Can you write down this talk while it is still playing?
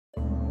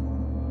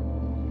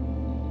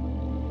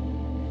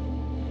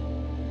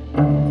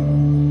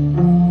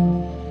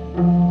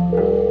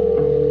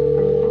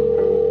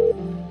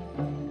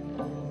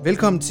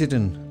Velkommen til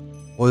Den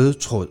Røde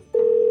Tråd.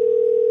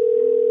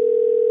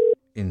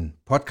 En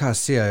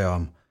podcastserie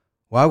om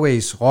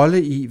Huawei's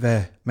rolle i,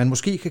 hvad man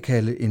måske kan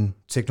kalde en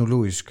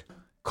teknologisk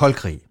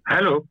koldkrig.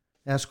 Hallo?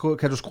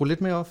 Kan du skrue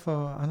lidt mere op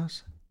for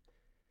Anders?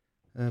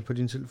 På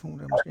din telefon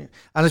der måske.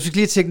 Anders, vi skal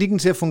lige have teknikken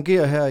til at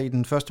fungere her i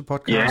den første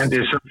podcast. Ja, det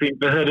er så fint.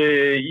 Hvad hedder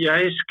det?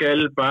 Jeg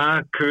skal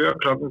bare køre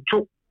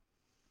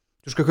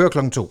 2:00. Du skal køre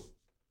 2:00.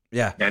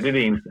 Ja, det er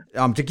det eneste.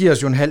 Jamen, det giver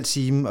os jo en halv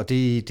time, og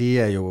det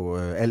er jo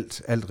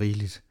alt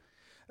rigeligt.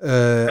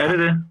 Er det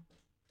det?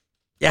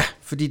 Ja,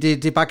 fordi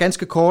det er bare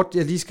ganske kort.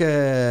 Jeg lige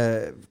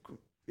skal...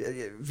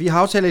 Vi har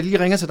aftalt, at jeg lige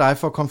ringer til dig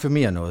for at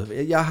konfirmere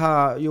noget. Jeg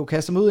har jo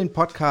kastet mig ud i en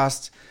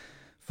podcast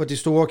for det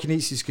store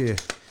kinesiske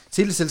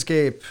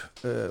teleselskab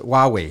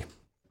Huawei.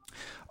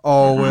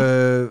 Og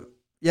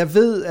jeg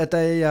ved, at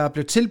da jeg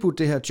blev tilbudt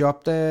det her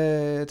job,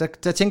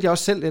 der tænkte jeg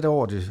også selv lidt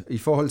over det, i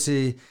forhold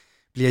til,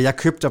 bliver jeg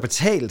købt og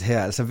betalt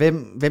her? Altså,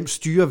 hvem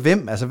styrer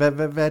hvem? Altså,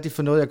 hvad er det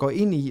for noget, jeg går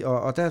ind i?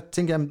 Og der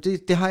tænkte jeg,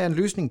 det har jeg en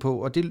løsning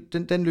på, og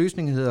den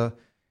løsning hedder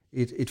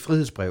et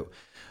frihedsbrev.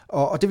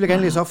 Og det vil jeg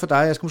gerne læse op for dig.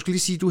 Jeg skal måske lige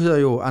sige, du hedder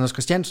jo Anders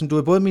Christiansen. Du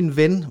er både min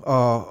ven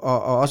og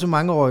også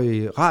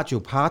mangeårig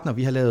radiopartner.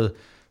 Vi har lavet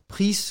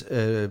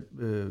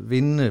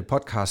prisvindende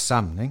podcast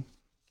sammen, ikke?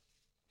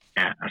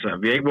 Ja, altså,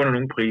 vi har ikke vundet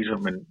nogen priser,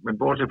 men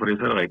bortset på det,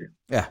 så er det rigtigt.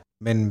 Ja,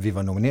 men vi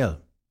var nomineret.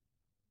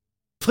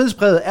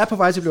 Frihedsbrevet er på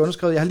vej til at blive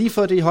underskrevet. Jeg har lige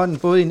fået det i hånden,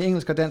 både i en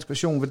engelsk og dansk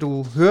version. Vil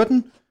du høre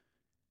den?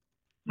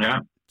 Ja.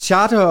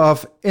 Charter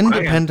of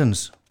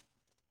Independence.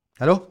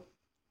 Hallo?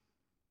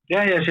 Ja,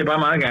 jeg siger bare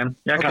meget gerne.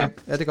 Jeg er klar.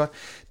 Ja, det er godt.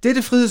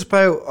 Dette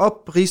frihedsbrev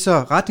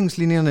opridser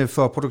retningslinjerne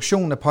for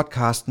produktionen af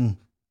podcasten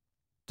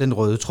Den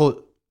Røde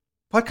Tråd.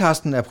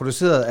 Podcasten er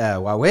produceret af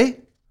Huawei. Jamen,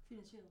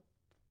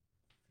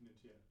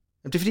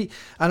 det er fordi,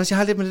 Anders, jeg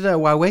har lidt med det der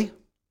Huawei.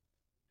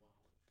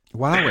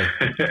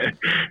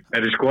 Er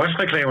det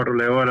squash-reklamer, du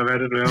laver, eller hvad er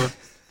det, du laver?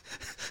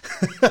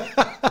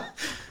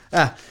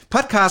 Ja,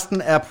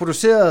 podcasten er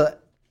produceret...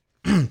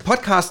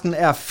 Podcasten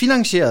er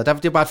finansieret...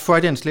 Det er bare et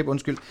Freudian slip,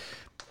 undskyld.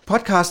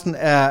 Podcasten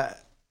er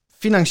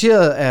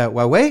finansieret af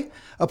Huawei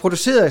og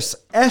produceres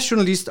af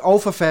journalist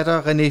og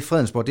forfatter René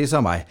Fredensborg. Det er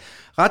så mig.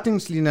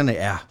 Retningslinjerne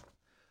er: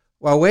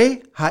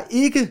 Huawei har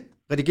ikke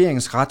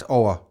redigeringsret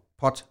over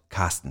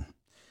podcasten.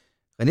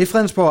 René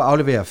Fredensborg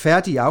afleverer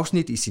færdige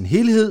afsnit i sin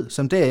helhed,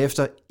 som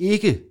derefter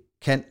ikke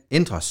kan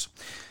ændres.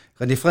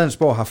 René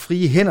Fredensborg har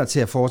frie hænder til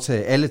at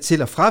foretage alle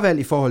til- og fravalg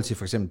i forhold til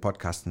f.eks.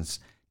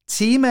 podcastens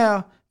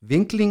temaer,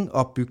 vinkling,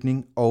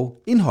 opbygning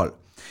og indhold.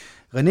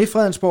 René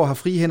Fredensborg har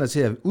frie hænder til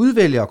at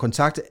udvælge og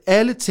kontakte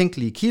alle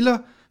tænkelige kilder,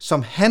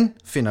 som han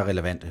finder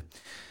relevante.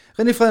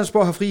 René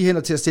Fredensborg har frie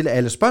hænder til at stille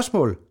alle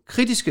spørgsmål,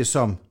 kritiske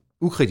som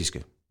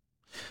ukritiske.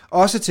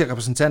 Også til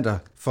repræsentanter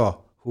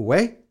for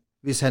Huawei,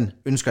 hvis han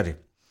ønsker det.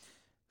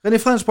 René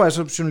Fredensborg er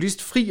som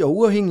journalist fri og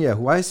uafhængig af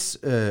Huawei's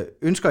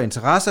ønsker og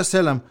interesser,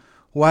 selvom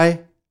Huawei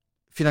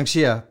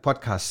finansierer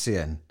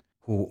podcastserien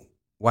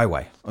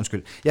Huawei.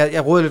 Undskyld.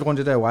 Jeg råder lidt rundt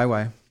det der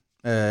Huawei.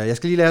 Jeg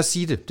skal lige lære at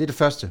sige det. Det er det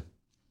første.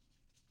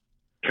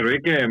 Kan du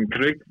ikke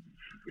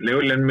lave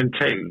en eller anden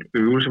mental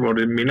øvelse, hvor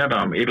det minder dig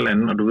om et eller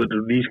andet, og du ved, at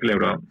du lige skal lave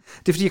det om?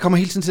 Det er fordi, jeg kommer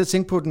hele tiden til at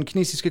tænke på den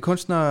kinesiske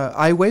kunstner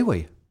Ai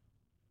Weiwei.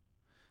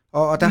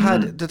 Og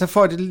der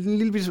får jeg et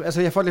lille,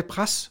 altså jeg får lidt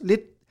pres,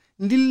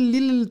 en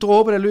lille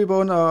dråbe, der løber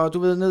under, og du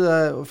ved, ned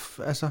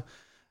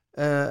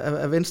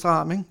af venstre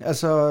arm, ikke?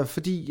 Altså,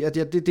 fordi at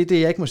det er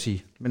det, jeg ikke må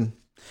sige. Men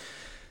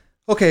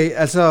okay,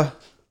 altså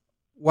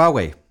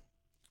Huawei.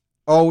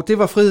 Og det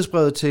var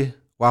frihedsbrevet til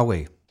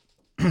Huawei.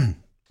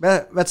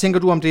 Hvad tænker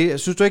du om det?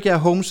 Synes du ikke, jeg er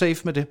home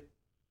safe med det?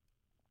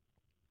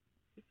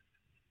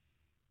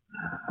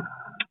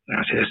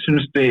 Altså, jeg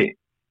synes,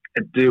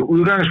 at det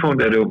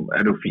udgangspunkt er det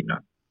jo fint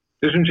nok.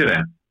 Det synes jeg, det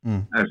er.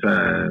 Mm. Altså,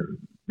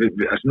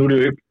 nu er det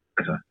jo ikke,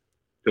 altså,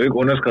 det er jo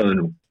ikke underskrevet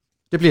nu.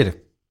 Det bliver det.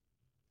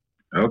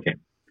 Okay.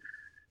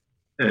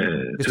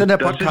 Hvis den her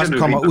podcast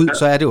kommer ud,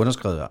 så er det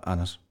underskrevet,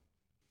 Anders.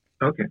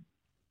 Okay.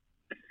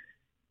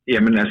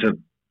 Jamen altså,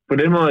 på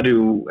den måde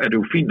er det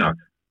jo fint nok,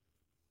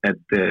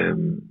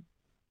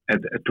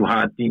 at du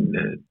har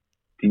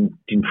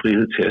din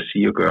frihed til at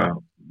sige og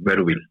gøre, hvad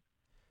du vil.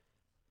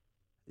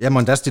 Jeg må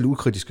endda stille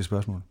ukritiske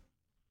spørgsmål.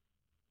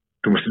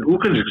 Du må stille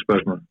ukritiske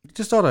spørgsmål?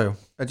 Det står der jo,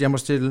 at jeg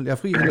er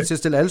fri til at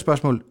stille alle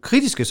spørgsmål,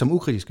 kritiske som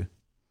ukritiske.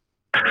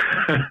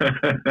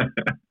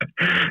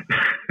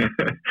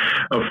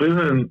 Og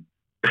friheden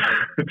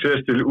til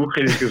at stille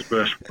ukritiske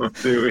spørgsmål,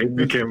 det er jo en,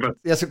 vi kæmper.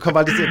 Jeg kommer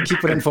bare lige til at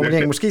kigge på den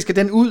formulering. Måske skal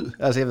den ud.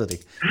 Altså, jeg ved det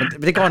ikke.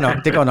 Men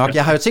det går nok.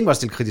 Jeg har jo tænkt mig at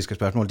stille kritiske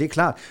spørgsmål, det er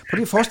klart. Prøv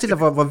lige at forestille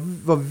dig,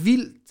 hvor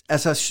vildt,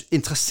 altså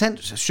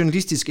interessant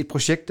journalistisk et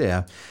projekt det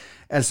er.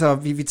 Altså,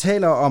 vi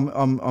taler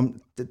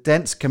om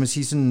dansk, kan man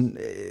sige, sådan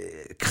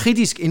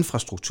kritisk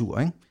infrastruktur,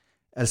 ikke?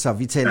 Altså,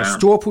 vi taler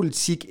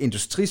storpolitik,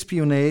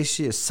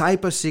 industrispionage,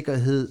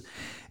 cybersikkerhed.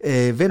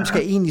 Hvem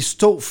skal egentlig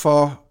stå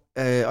for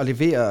at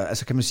levere,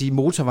 altså kan man sige,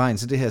 motorvejen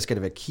til det her? Skal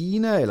det være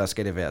Kina, eller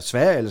skal det være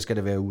Sverige, eller skal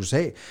det være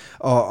USA?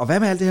 Og hvad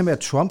med alt det her med, at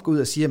Trump går ud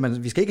og siger,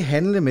 at vi skal ikke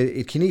handle med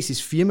et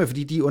kinesisk firma,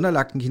 fordi de er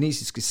underlagt den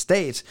kinesiske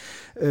stat,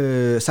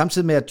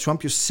 samtidig med, at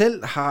Trump jo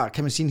selv har,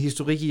 kan man sige, en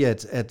historik i,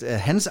 at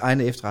hans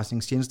egne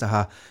efterretningstjenester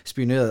har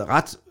spioneret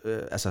ret,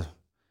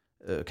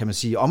 kan man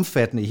sige,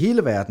 omfattende i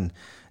hele verden.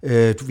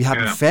 Vi har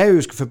den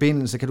færøske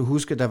forbindelse, kan du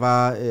huske, der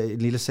var en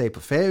lille sag på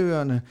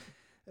Færøerne,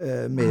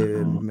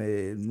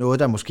 med noget,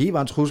 der måske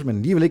var en trussel, men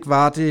alligevel ikke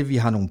var det. Vi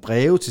har nogle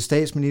breve til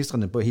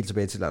statsministrene, helt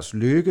tilbage til Lars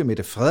Løkke,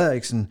 Mette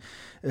Frederiksen.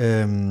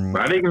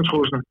 Var det ikke en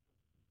trussel?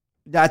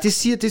 Ja,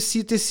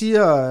 det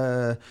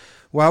siger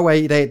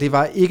Huawei i dag, det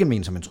var ikke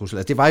ment som en trussel.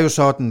 Altså, det var jo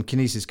så den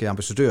kinesiske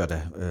ambassadør,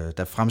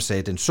 der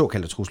fremsagde den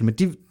såkaldte trussel. Men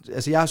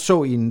jeg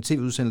så i en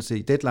tv-udsendelse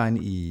i Deadline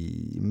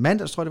i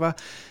mandags, tror jeg det var,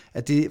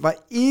 at det var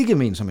ikke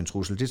ment som en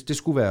trussel. Det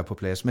skulle være på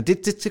plads. Men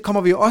det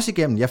kommer vi jo også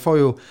igennem. Jeg får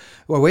jo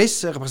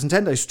Huawei's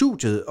repræsentanter i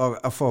studiet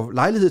og får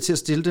lejlighed til at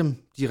stille dem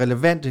de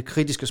relevante,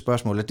 kritiske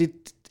spørgsmål. Og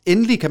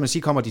endelig, kan man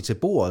sige, kommer de til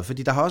bordet,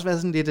 fordi der har også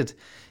været sådan lidt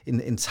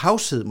en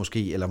tavshed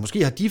måske, eller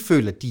måske har de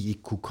følt, at de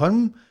ikke kunne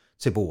komme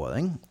til bordet,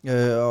 ikke?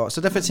 Og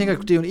så derfor tænker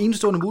jeg, det er jo en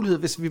enestående mulighed,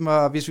 hvis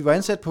vi var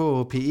ansat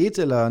på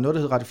P1 eller noget,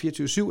 der hed Radio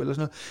 24/7 eller sådan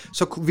noget,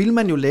 så ville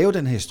man jo lave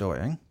den her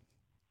historie, ikke?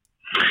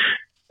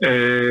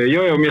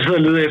 Jo, men jeg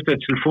sidder og leder efter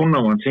et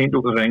telefonnummer til en,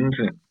 du kan ringe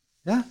til.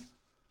 Ja.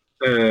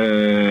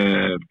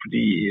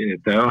 Fordi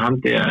der er jo ham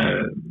der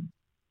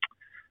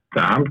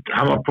er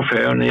ham oppe på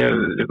Færøerne.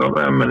 Det kan godt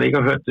være, at man ikke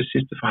har hørt det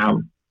sidste fra ham.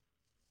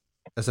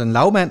 Altså en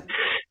lavmand?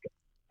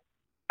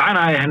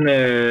 Nej,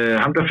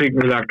 ham der fik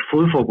nedlagt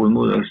fodforbud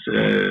mod os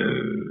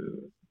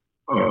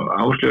og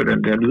afsløre den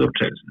der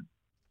lydoptagelse.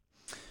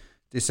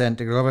 Det er sandt.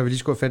 Det kan godt være, at vi lige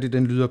skulle have fat i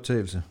den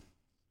lydoptagelse.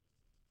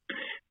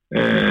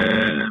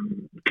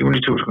 Giv mig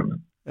lige 2 sekunder.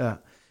 Ja.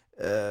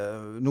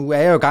 Nu er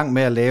jeg jo i gang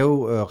med at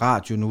lave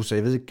radio nu, så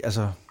jeg ved ikke,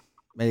 altså...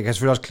 Men jeg kan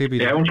selvfølgelig også klippe i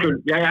det. Ja, undskyld.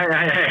 Ja,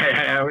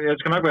 jeg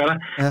skal nok være der.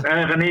 Ja.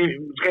 René,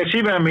 skal jeg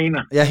sige, hvad jeg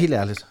mener? Ja, helt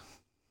ærligt.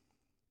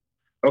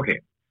 Okay.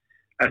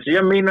 Altså,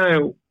 jeg mener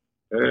jo...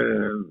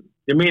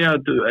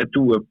 at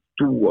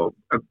du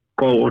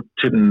går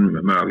til den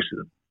mørke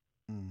side.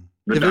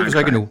 Det ved vi så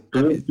ikke endnu.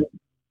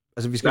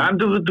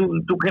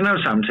 Du kender jo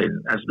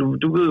samtalen. Altså,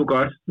 du ved jo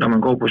godt, når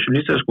man går på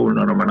journalisterskolen,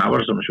 og når man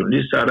arbejder som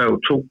journalist, så er der jo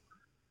 2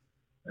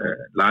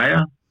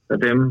 lejre. Der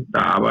er dem,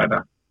 der arbejder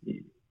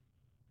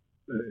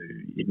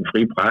i den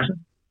frie presse,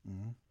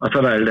 og så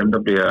er der alle dem,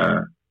 der bliver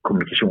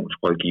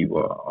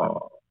kommunikationsrådgiver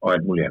og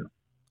alt muligt andet.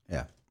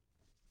 Ja.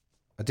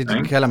 Og det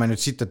kalder man jo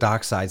tit the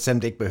dark side, selvom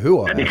det ikke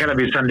behøver. Ja, det kalder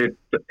vi sådan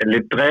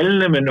lidt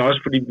drillende, men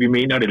også fordi vi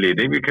mener det lidt,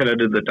 ikke? Vi kalder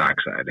det the dark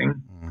side, ikke?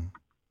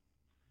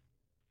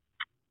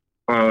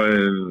 Og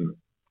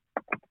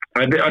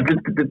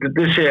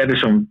det ser jeg det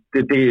som,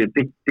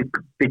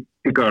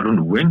 det gør du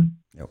nu, ikke?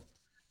 Jo.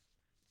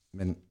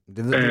 Men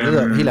det ved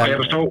jeg helt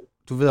ærligt.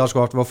 Du ved også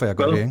godt, hvorfor jeg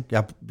gør det, ikke?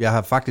 Jeg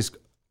har faktisk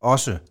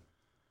også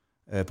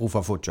brug for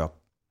at få et job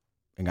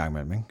en gang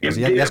imellem, ikke?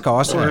 Altså, jeg skal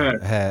også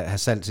have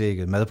salt til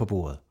ægget, mad på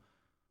bordet.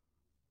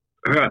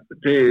 Hør,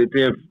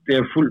 det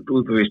er fuldt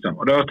ud bevidst om.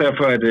 Og det er også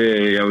derfor, at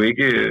jeg jo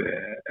ikke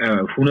er 100%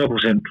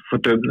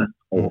 fordømmende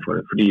overfor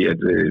det. Fordi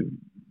at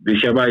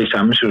hvis jeg var i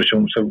samme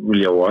situation, så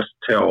ville jeg jo også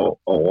tage og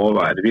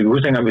overveje det. Vi kan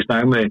huske, at vi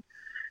snakkede med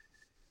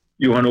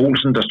Johan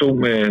Olsen, der stod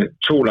med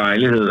 2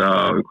 lejligheder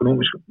og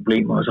økonomiske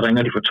problemer, og så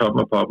ringer de fra toppen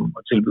af poppen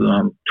og tilbyder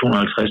ham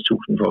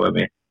 250.000 for at være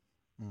med.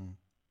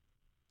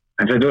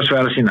 Altså, det var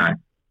svært at sige nej.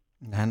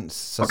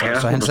 Så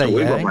han sagde ja,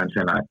 ikke? Han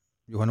sagde nej.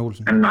 Johan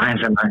Olsen? Han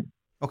sagde nej.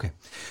 Okay.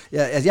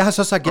 Jeg har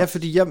så sagt ja,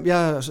 fordi jeg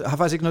har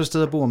faktisk ikke noget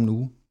sted at bo om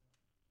nu.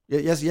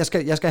 Jeg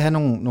skal have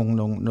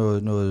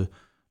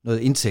noget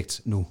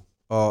indtægt nu.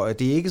 Og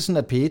det er ikke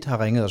sådan, at P1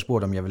 har ringet og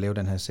spurgt, om jeg vil lave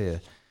den her serie.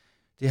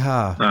 Det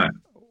har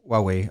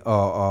Huawei.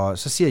 Og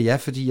så siger jeg ja,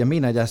 fordi jeg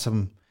mener, at jeg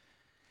som...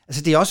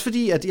 Altså det er også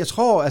fordi, at jeg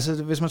tror,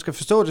 altså hvis man skal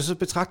forstå det, så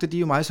betragter de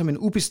jo mig som en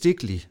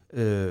ubestikkelig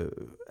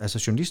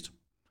journalist.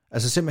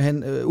 Altså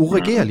simpelthen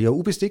uregerlig og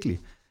ubestikkelig.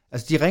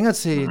 Altså de ringer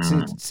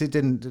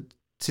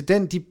til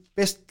den, de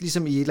bedst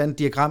ligesom i et eller andet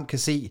diagram kan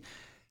se,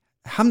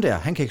 ham der,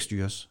 han kan ikke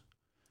styres.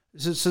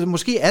 Så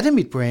måske er det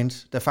mit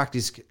brand, der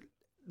faktisk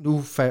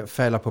nu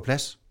falder på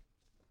plads.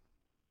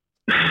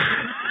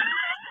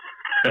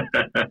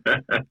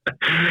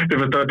 Den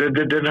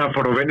her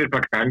får du vendt et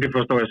par gange, det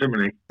forstår jeg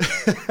simpelthen ikke.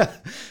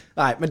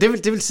 Nej, men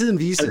det vil tiden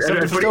vise.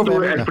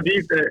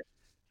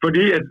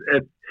 Fordi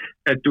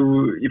at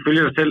du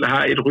ifølge dig selv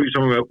har et ry,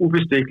 som er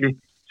ubestikkelig,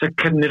 så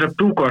kan netop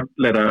du godt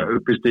lade dig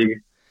bestikke.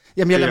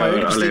 Jamen, jeg lader mig jo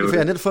ikke bestikke, for jeg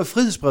har netop fået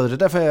frihedsbrevet. Det er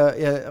derfor,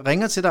 jeg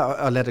ringer til dig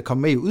og lader det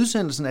komme med i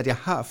udsendelsen, at jeg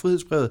har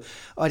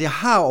frihedsbrevet, og at jeg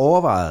har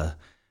overvejet,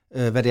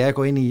 hvad det er, jeg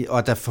går ind i, og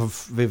at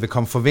der vil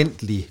komme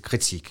forventelig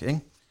kritik, ikke?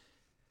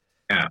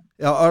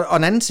 Ja. Og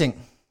en anden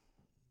ting,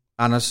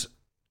 Anders,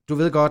 du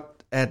ved godt,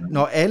 at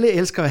når alle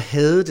elsker at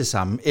hade det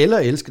samme, eller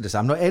elsker det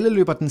samme, når alle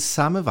løber den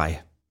samme vej,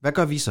 hvad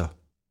gør vi så?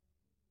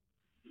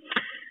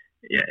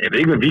 Ja, jeg ved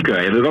ikke, hvad vi gør.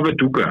 Jeg ved godt, hvad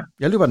du gør.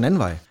 Jeg løber den anden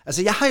vej.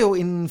 Altså, jeg har jo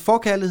en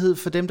forkærlighed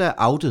for dem, der er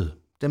outet.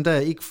 Dem, der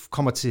ikke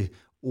kommer til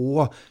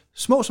ord.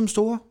 Små som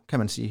store, kan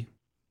man sige.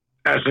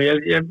 Altså,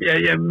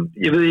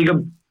 jeg ved ikke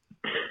om...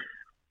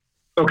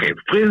 Okay,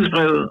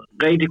 frihedsbrevet,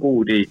 rigtig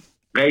god idé.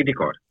 Rigtig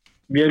godt.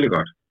 Virkelig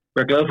godt.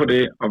 Vær glad for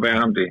det, og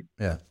værne om det.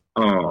 Ja.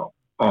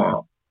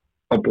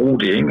 Og bruge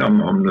det, ikke,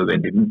 om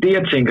nødvendigt. Men det,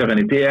 jeg tænker,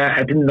 René, det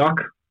er det nok?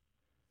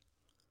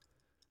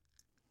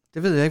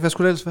 Det ved jeg ikke. Hvad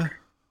skulle det ellers være?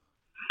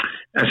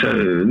 Altså,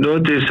 noget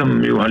af det, som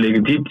jo har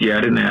ligget dit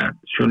hjerte nær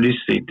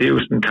journalist set, det er jo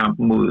sådan en kamp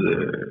mod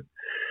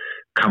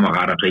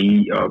kammerateri,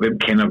 og hvem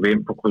kender hvem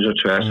på kryds og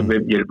tværs, og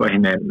hvem hjælper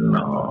hinanden,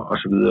 og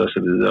så videre, og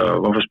så videre. Og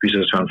hvorfor spiser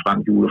Søren Frank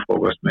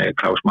julefrokost med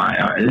Claus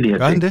Meyer, og alle de her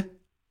ting. Gør han det?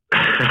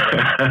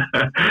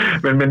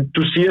 men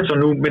du siger så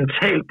nu,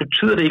 mentalt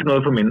betyder det ikke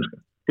noget for mennesker.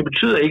 Det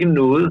betyder ikke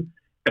noget,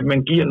 at man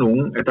giver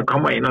nogen, at der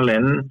kommer en eller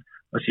anden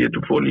og siger, at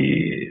du får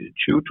lige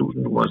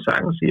 20.000. Du må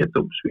sagtens sige, at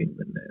dumt svin,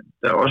 men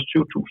der er også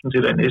 20.000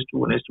 til dig næste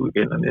uge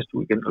igen, og næste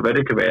uge igen, og hvad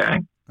det kan være,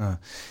 ikke? Ja.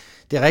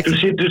 Det er rigtigt.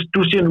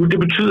 Du siger nu, det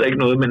betyder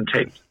ikke noget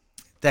mentalt.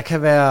 Der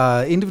kan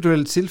være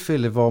individuelle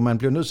tilfælde, hvor man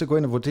bliver nødt til at gå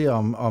ind og vurdere,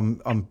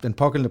 om den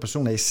pågældende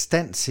person er i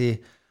stand til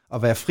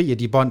at være fri af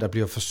de bånd, der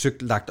bliver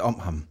forsøgt lagt om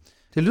ham.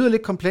 Det lyder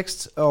lidt komplekst,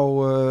 og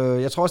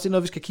jeg tror også, det er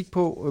noget, vi skal kigge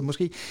på,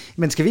 måske.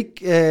 Men skal vi ikke,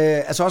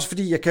 altså også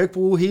fordi, jeg kan jo ikke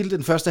bruge hele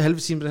den første halve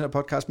time af den her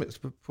podcast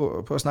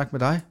på at snakke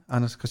med dig,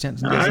 Anders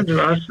Christiansen. Nej,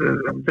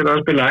 det er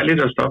også belejligt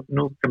at stoppe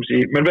nu, kan man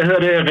sige. Men hvad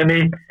hedder det, René?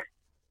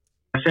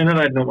 Jeg sender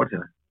dig et nummer til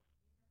dig.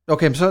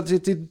 Okay, så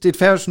det er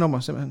et færøsk nummer,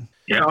 simpelthen.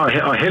 Ja,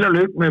 og held og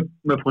lykke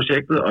med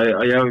projektet,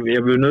 og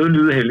jeg vil nødt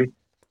lyde heldig.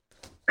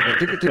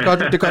 Ja,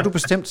 det gør du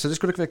bestemt, så det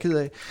skulle du ikke være ked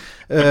af.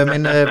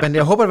 Men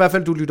jeg håber i hvert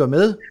fald, du lytter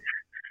med.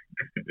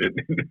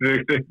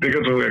 Det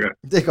kan du, jeg gør.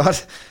 Det er godt.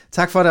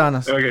 Tak for det,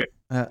 Anders. Okay.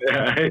 Ja.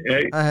 Ja, hej.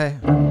 Hej.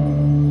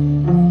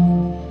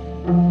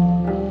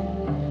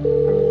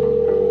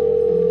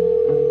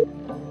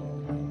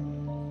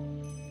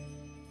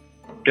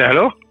 Ja,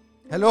 hallo?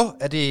 Hallo,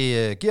 er det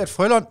Gert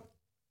Frølund?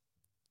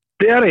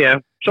 Det er det, ja.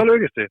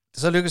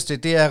 Så lykkes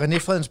det. Det er René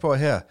Fredensborg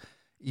her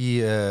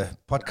i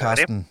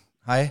podcasten.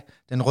 Hej,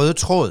 Den Røde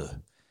Tråd.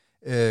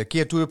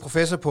 Gert, du er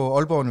professor på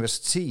Aalborg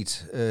Universitet,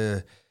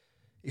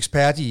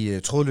 ekspert i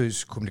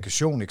trådløs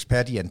kommunikation,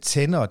 ekspert i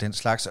antenner og den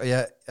slags. Og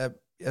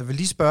jeg vil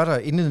lige spørge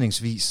dig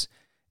indledningsvis,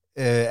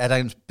 er der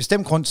en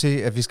bestemt grund til,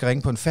 at vi skal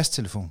ringe på en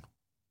fasttelefon?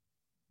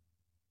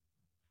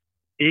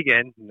 Ikke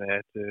andet end,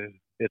 at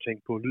jeg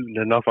tænkte på, at lyden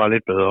er nok var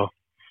lidt bedre.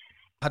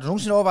 Har du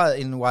nogensinde overvejet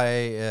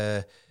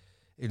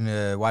en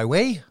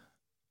Huawei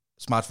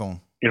smartphone?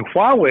 En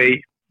Huawei?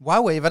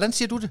 Huawei, hvordan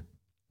siger du det?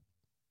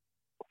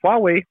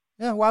 Huawei?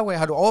 Ja, Huawei.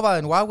 Har du overvejet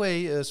en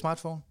Huawei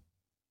smartphone?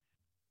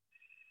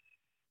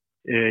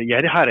 Ja,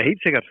 det har jeg da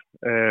helt sikkert.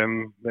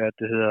 Hvad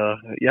det hedder.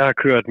 Jeg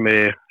har kørt med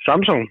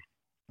Samsung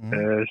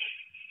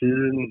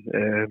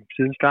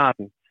siden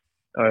starten,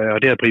 og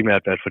det har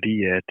primært været fordi,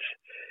 at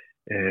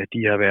de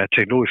har været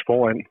teknologisk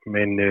foran,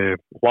 men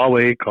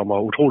Huawei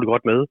kommer utrolig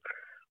godt med,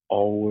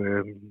 og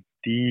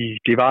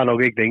det var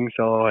nok ikke længe,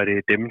 så er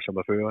det dem, som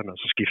er føreren, og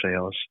så skifter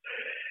jeg også.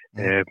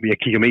 Jeg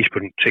kigger mest på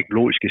den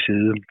teknologiske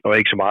side, og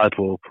ikke så meget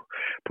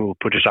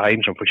på design,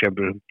 som for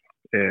eksempel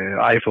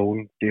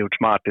iPhone. Det er jo et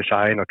smart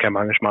design og kan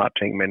mange smart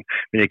ting, men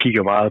jeg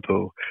kigger meget på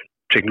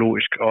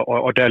teknologisk,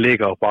 og der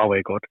ligger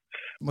Huawei godt.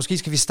 Måske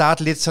skal vi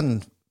starte lidt sådan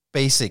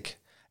basic.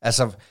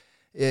 Altså,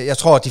 jeg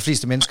tror, at de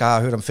fleste mennesker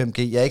har hørt om 5G.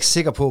 Jeg er ikke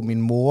sikker på, at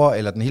min mor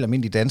eller den helt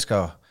almindelige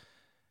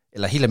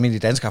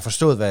dansker har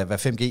forstået, hvad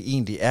 5G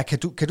egentlig er.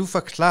 Kan du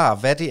forklare,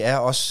 hvad det er,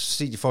 også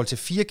set i forhold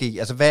til 4G?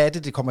 Altså, hvad er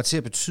det kommer til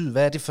at betyde?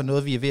 Hvad er det for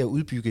noget, vi er ved at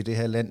udbygge i det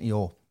her land i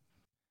år?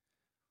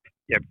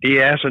 Ja, det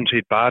er sådan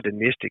set bare den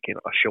næste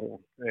generation.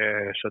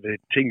 Så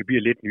tingene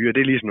bliver lidt nyere.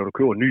 Det er ligesom, når du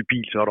køber en ny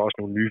bil, så er der også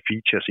nogle nye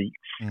features i.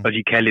 Og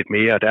de kan lidt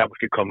mere, og der er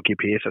måske kommet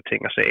GPS og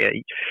ting og sager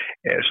i.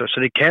 Så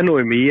det kan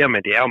noget mere,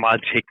 men det er jo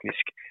meget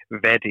teknisk,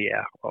 hvad det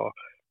er. Og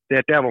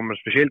der hvor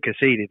man specielt kan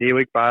se det, det er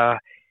jo ikke bare,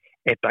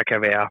 at der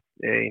kan være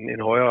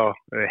en højere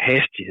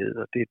hastighed,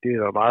 og det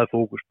er der meget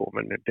fokus på,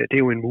 men det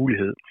er jo en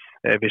mulighed,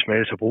 hvis man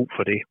ellers har brug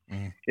for det.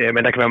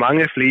 Men der kan være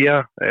mange flere,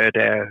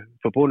 der er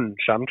forbundet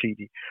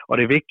samtidig, og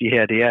det vigtige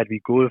her, det er, at vi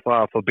er gået fra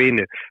at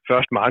forbinde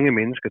først mange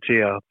mennesker til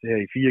at her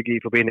i 4G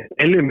forbinde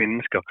alle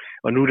mennesker,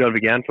 og nu der vil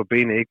vi gerne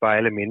forbinde ikke bare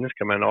alle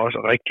mennesker, men også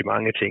rigtig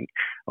mange ting,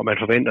 og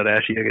man forventer, at der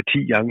er cirka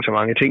 10 gange så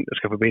mange ting, der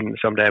skal forbindes,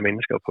 som der er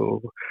mennesker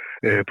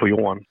på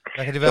jorden.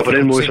 Så på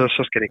den måde,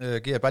 så skal det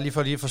ikke. Bare lige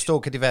for at forstå,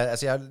 kan det være,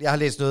 altså jeg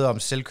har læst noget om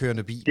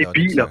selvkørende biler. Det er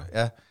biler.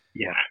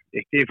 Ja,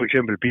 det er for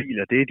eksempel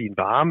biler. Det er din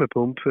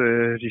varmepumpe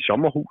i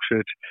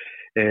sommerhuset.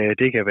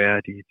 Det kan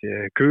være dit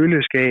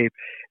køleskab.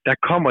 Der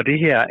kommer det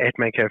her, at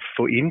man kan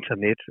få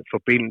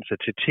internetforbindelse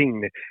til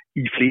tingene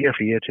i flere og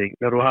flere ting.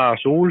 Når du har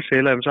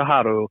solceller, så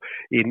har du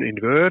en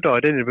inverter, og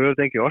den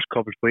inverter, den kan også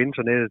kobles på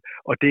internettet,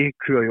 og det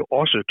kører jo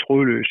også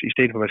trådløst, i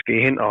stedet for at man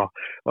skal hen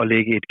og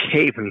lægge et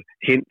kabel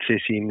hen til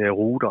sine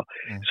router.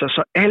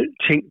 Så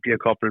alting bliver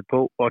koblet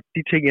på, og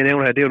de ting, jeg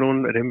nævner her, det er jo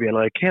nogle af dem, vi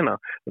allerede kender,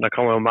 men der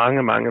kommer jo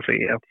mange, mange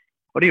flere.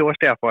 Og det er jo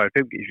også derfor, at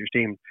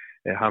 5G-systemet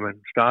har man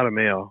startet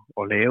med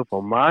at lave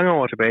for mange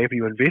år tilbage,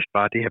 fordi man vidste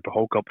bare, at det her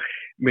behov kom.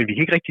 Men vi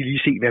kan ikke rigtig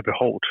lige se, hvad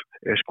behovet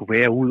skulle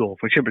være udover.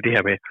 For eksempel det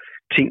her med,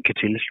 ting kan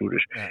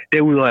tilsluttes. Ja.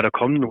 Derudover er der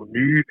kommet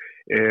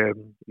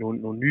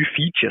nogle nye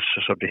features,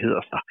 som det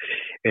hedder sig.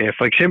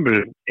 For eksempel,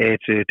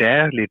 at der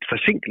er lidt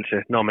forsinkelse,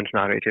 når man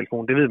snakker i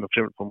telefon. Det ved man for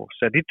eksempel på vores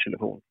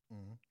satellittelefon.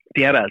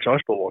 Det er der altså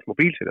også på vores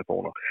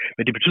mobiltelefoner.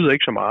 Men det betyder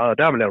ikke så meget, og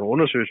der har man lavet en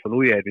undersøgelse for nu,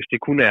 at hvis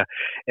det kun er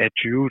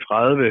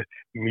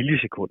 20-30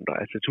 millisekunder,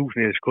 altså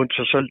 1000 sekunder,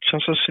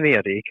 så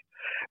sneer det ikke.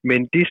 Men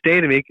det er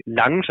stadigvæk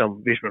langsomt,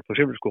 hvis man for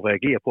eksempel skulle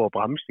reagere på at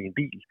bremse i en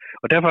bil.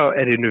 Og derfor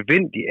er det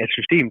nødvendigt, at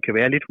systemet kan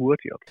være lidt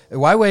hurtigere.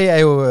 Huawei er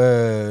jo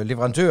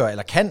leverandør,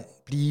 eller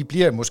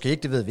bliver måske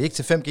ikke, det ved vi ikke,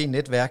 til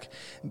 5G-netværk.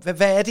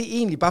 Hvad er det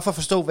egentlig, bare for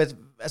at forstå,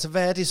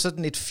 hvad er det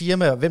sådan et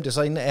firma, og hvem det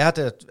så er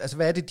der, altså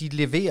hvad er det, de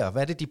leverer,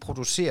 hvad er det, de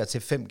producerer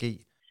til 5G?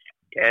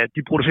 Ja,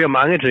 de producerer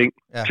mange ting.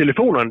 Ja.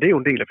 Telefonerne, det er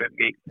jo en del af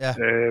 5G. Ja.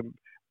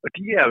 Og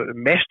de her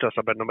master,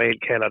 som man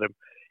normalt kalder dem,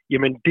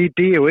 jamen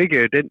det er jo ikke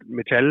den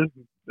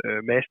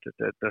metalmast,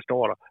 der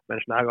står der, man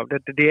snakker om.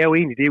 Det er jo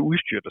egentlig det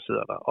udstyr, der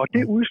sidder der. Og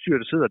det udstyr,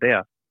 der sidder der,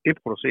 det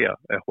producerer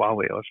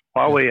Huawei også.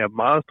 Huawei er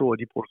meget stor,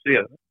 de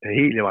producerer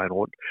hele vejen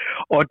rundt.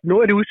 Og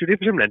noget af det udstyr, det er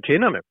for eksempel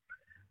antennerne.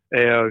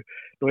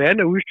 Noget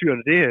andet af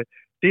udstyrene,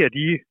 det er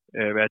de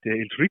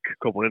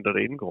elektronikkomponenter,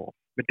 der indgår.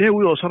 Men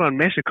derudover så er der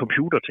en masse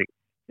computerting.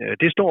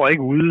 Det står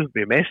ikke ude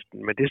ved masten,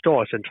 men det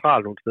står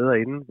centralt nogle steder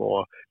inde, hvor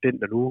den,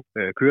 der nu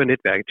kører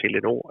netværket til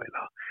Telenor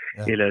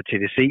eller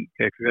TDC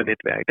kører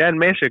netværket. Der er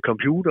en masse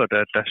computer,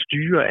 der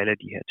styrer alle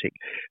de her ting.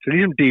 Så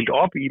ligesom delt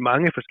op i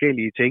mange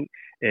forskellige ting.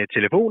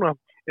 Telefoner,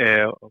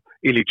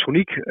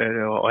 elektronik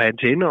og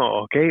antenner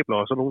og kabler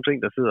og sådan nogle ting,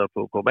 der sidder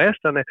på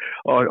masterne,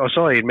 og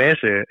så en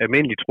masse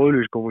almindelig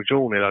trådløs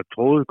kommunikation eller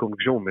trådet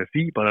kommunikation med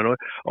fiber eller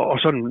noget, og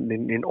så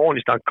en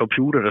ordentlig stak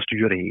computer, der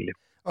styrer det hele.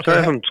 Okay, så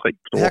er sådan 3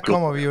 store her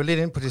kommer vi jo lidt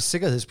ind på det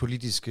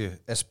sikkerhedspolitiske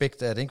aspekt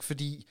af det, ikke?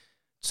 Fordi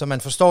så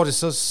man forstår det,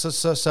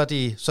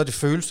 så er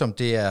det følsomt,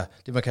 det er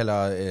det, man kalder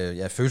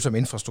følsom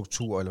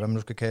infrastruktur, eller hvad man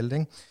nu skal kalde det,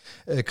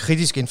 ikke?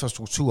 Kritisk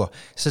infrastruktur.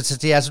 Så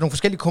det er altså nogle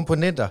forskellige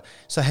komponenter.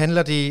 Så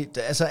handler det,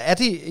 altså er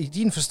det i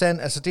din forstand,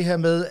 altså det her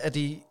med, at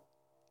det,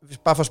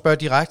 bare for at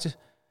spørge direkte,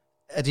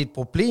 er det et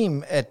problem,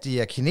 at det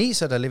er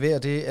kineser, der leverer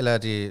det, eller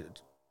er det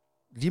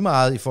lige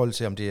meget i forhold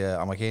til, om det er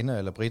amerikanere,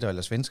 eller britter,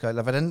 eller svensker,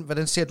 eller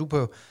hvordan ser du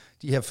på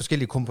de her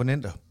forskellige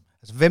komponenter?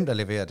 Altså hvem der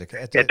leverer det?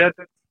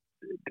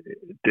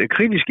 Det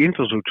kritiske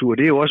infrastruktur,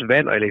 det er jo også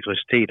vand og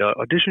elektricitet,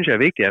 og det synes jeg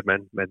er vigtigt, at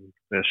man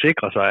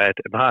sikrer sig, at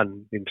man har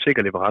en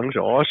sikker leverance,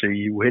 også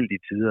i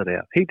uheldige tider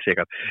der. Helt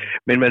sikkert.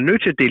 Men man er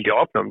nødt til at dele det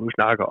op, når man nu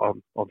snakker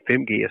om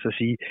 5G, og så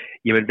sige,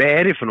 jamen hvad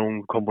er det for nogle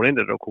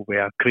komponenter, der kunne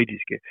være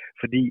kritiske?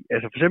 Fordi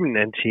altså for eksempel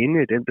en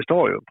antenne, den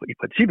består jo i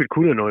princippet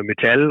kun af noget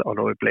metal og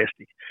noget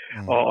plastik.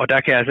 Og der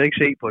kan jeg altså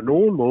ikke se på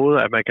nogen måde,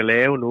 at man kan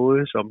lave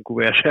noget, som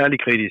kunne være særlig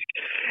kritisk.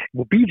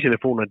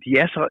 Mobiltelefoner, de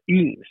er så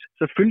ens.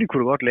 Selvfølgelig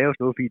kunne det godt laves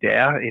noget, fordi der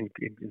er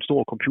en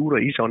stor computer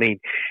i sådan en.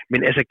 Men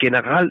altså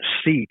generelt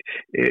set,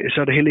 så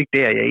er det heller ikke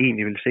der, jeg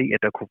egentlig vil se,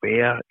 at der kunne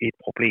være et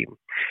problem.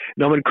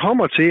 Når man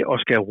kommer til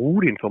at skal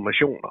rute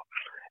informationer,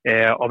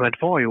 og man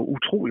får jo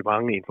utrolig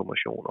mange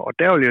informationer, og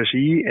der vil jeg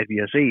sige, at vi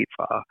har set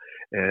fra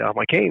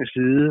amerikansk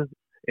side,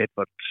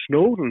 Edward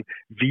Snowden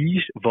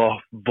vise, hvor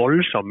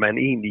voldsomt man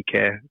egentlig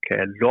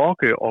kan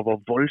logge, og hvor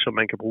voldsomt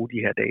man kan bruge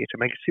de her data.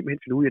 Man kan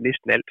simpelthen finde ud af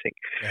næsten alting.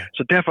 Ja.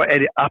 Så derfor er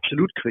det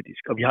absolut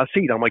kritisk. Og vi har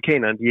set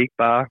amerikanerne, de ikke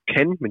bare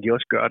kan, men de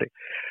også gør det.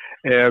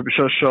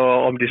 Så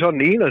om det er så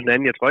den ene eller den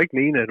anden, jeg tror ikke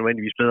den ene er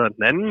nødvendigvis bedre end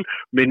den anden,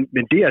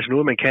 men det er altså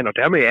noget, man kan, og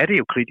dermed er det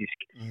jo kritisk.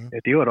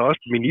 Det var der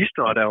også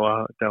minister,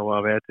 der var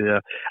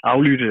været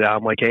aflyttet af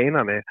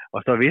amerikanerne, og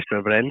så vidste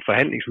man, hvordan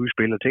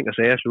forhandlingsudspil og ting og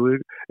sager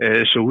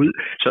så ud.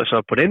 Så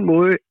på den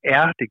måde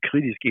er det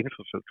kritisk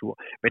infrastruktur.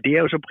 Men det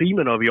er jo så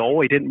primært, når vi er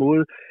over i den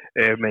måde,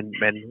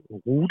 man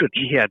ruter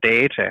de her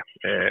data,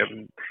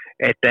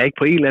 at der ikke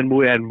på en eller anden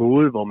måde er en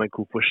måde, hvor man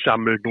kunne få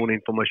samlet nogle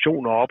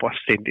informationer op og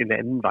sendt en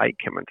anden vej,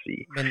 kan man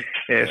sige.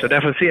 Så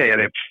derfor ser jeg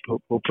det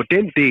på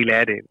den del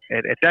af det,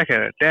 at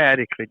der er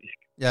det kritisk.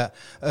 Ja,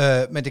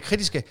 men det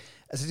kritiske,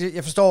 altså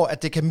jeg forstår,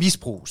 at det kan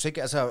misbruges,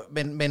 ikke? Altså,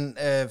 men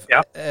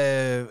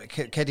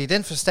kan det i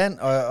den forstand,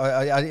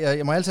 og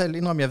jeg må altid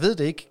indrømme, jeg ved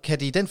det ikke, kan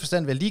det i den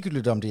forstand være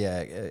ligegyldigt, om det er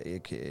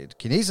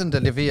kineserne,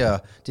 der leverer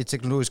det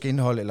teknologiske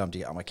indhold, eller om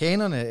det er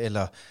amerikanerne,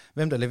 eller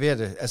hvem der leverer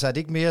det? Altså er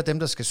det ikke mere dem,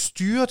 der skal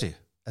styre det?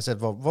 Altså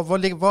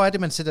hvor er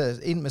det, man sætter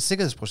ind med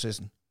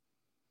sikkerhedsprocessen?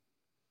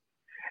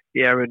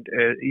 Ja, men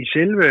i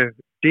selve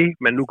det,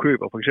 man nu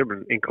køber, for eksempel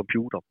en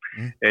computer,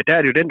 der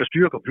er det jo den, der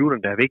styrer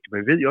computeren, der er vigtig,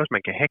 men vi ved jo også, at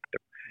man kan hacke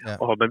dem. Ja.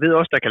 Og man ved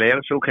også, der kan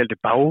lave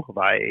såkaldte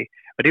bagveje.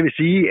 Og det vil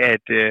sige,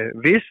 at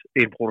hvis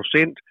en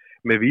producent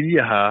med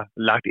vilje har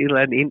lagt et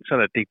eller andet ind, så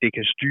at det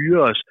kan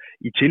styres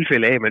i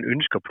tilfælde af, at man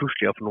ønsker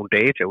pludselig at få nogle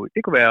data ud.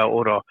 Det kunne være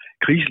under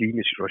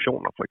krigslignende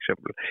situationer, for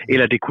eksempel.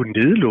 Eller det kunne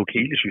nedlukke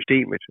hele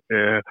systemet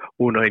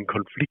under en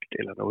konflikt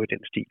eller noget i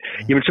den stil.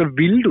 Jamen så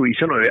ville du i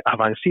sådan noget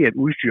avanceret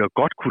udstyr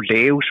godt kunne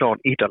lave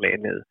sådan et eller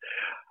andet.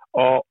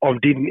 Og om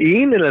det er den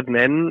ene eller den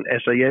anden,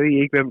 altså jeg ved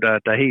ikke, hvem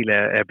der helt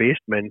er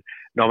bedst, men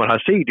når man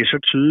har set det så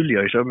tydeligt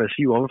og i så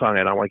massiv omfang,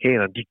 at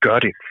amerikanerne de gør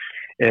det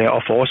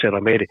og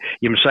fortsætter med det,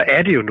 jamen så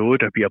er det jo noget,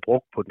 der bliver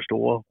brugt på den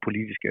store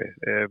politiske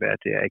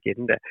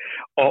agenda.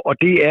 Og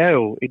det er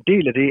jo, en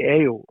del af det er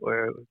jo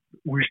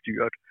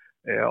udstyret,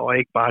 og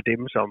ikke bare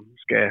dem, som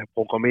skal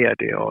programmere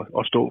det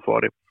og stå for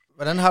det.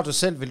 Hvordan har du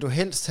selv, vil du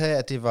helst have,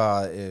 at det var,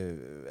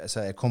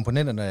 at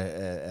komponenterne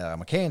er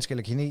amerikanske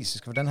eller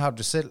kinesiske? Hvordan har du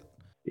det selv?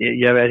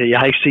 Jeg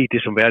har ikke set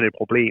det som værende et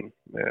problem,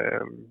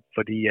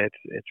 fordi at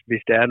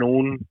hvis der er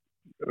nogen,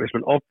 hvis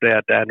man opdager,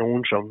 at der er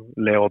nogen, som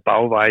laver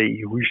bagveje i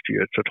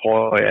udstyret, så tror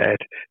jeg,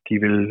 at de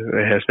vil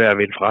have svært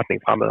ved en forretning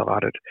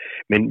fremadrettet.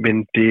 Men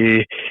det,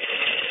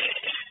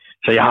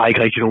 så jeg har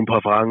ikke rigtig nogen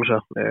præferencer.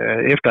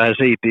 Efter at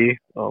have set det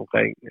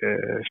omkring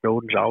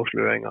Snowdens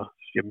afsløringer,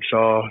 jamen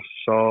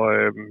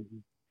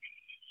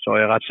så er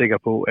jeg ret sikker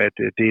på, at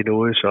det er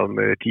noget, som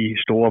de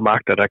store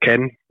magter, der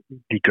kan,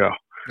 de gør.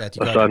 Ja,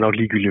 og så er det nok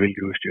ligegyldigt,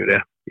 hvilket udstyr det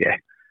er. Ja.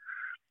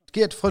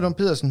 Gert Frølund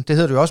Pedersen, det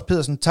hedder du jo også,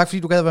 Pedersen. Tak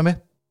fordi du gad være med.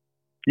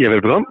 Ja,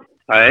 velbekomme.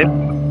 Hej.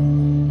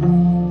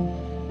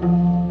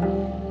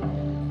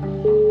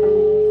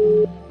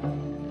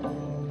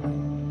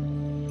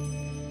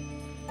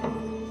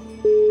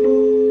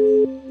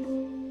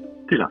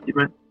 Det er Lars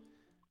Dittmann.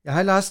 Ja,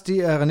 hej Lars, det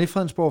er René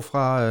Fredensborg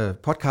fra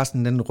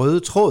podcasten Den Røde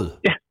Tråd.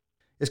 Ja.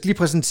 Jeg skal lige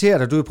præsentere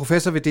dig. Du er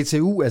professor ved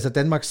DTU, altså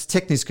Danmarks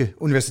Tekniske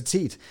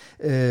Universitet.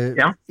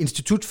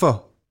 Institut for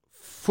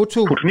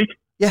Fotonik.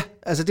 Ja,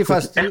 altså det er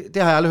faktisk,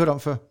 det har jeg aldrig hørt om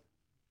før.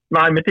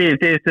 Nej, men det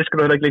skal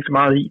du heller ikke lægge så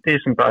meget i. Det er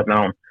sådan bare et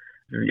navn.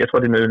 Jeg tror,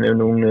 det er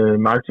nogle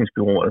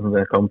marketingsbyråer,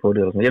 der er kommet på det.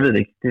 Eller sådan. Jeg ved det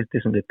ikke. Det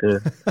er sådan lidt...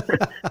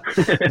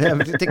 Ja,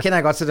 men det kender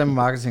jeg godt til dem med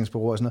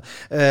marketingsbyråer og sådan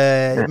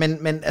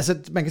noget. Men altså,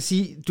 man kan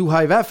sige, du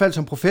har i hvert fald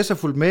som professor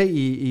fulgt med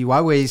i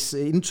Huawei's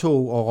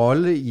indtog og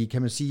rolle i,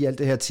 kan man sige, alt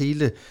det her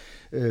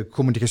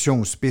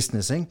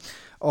telekommunikationsbusiness, ikke?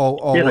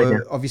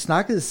 Og vi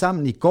snakkede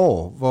sammen i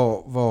går,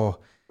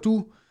 hvor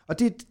du... Og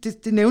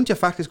det nævnte jeg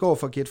faktisk over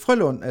for Gert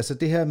Frølund, altså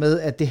det her med,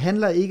 at det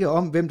handler ikke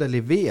om, hvem der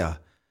leverer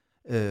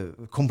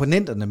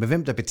komponenterne, men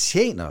hvem der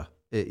betjener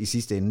i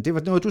sidste ende. Det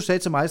var noget, du sagde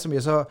til mig, som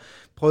jeg så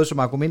prøvede som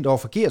argument over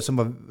for Gert, som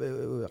var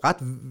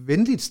ret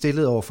venligt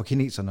stillet over for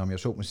kineserne, om jeg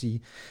så må sige.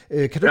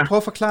 Kan du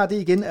prøve at forklare det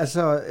igen?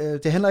 Altså,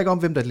 det handler ikke om,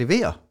 hvem der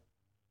leverer,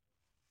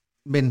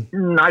 men...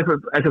 Nej,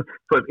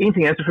 for en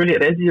ting er selvfølgelig,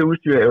 at alle de her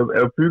udstyr er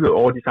jo bygget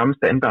over de samme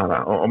standarder,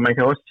 og man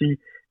kan også sige,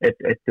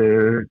 at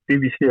det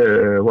vi ser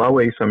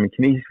Huawei som en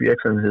kinesisk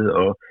virksomhed,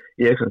 og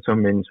Ericsson som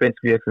en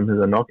svensk virksomhed,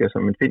 og Nokia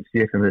som en finsk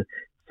virksomhed,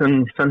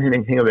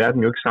 sådan hænger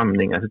verden jo ikke sammen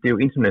længere. Altså det er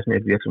jo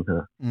internationale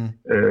virksomheder.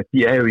 De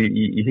er jo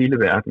i hele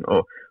verden,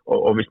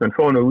 og hvis man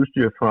får noget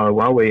udstyr fra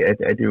Huawei,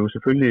 er det jo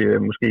selvfølgelig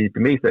måske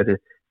det meste af det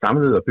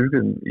samlet og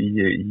bygget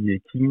i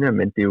Kina,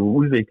 men det er jo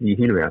udviklet i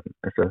hele verden.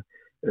 Altså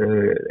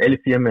alle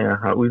firmaer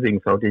har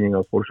udviklingsafdelinger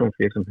og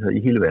produktionsvirksomheder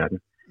i hele verden.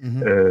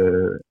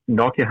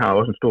 Nokia har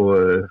også en stor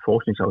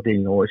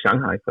forskningsafdeling over i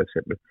Shanghai for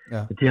eksempel.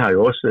 Ja. De har jo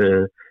også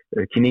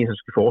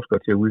kinesiske forskere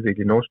til at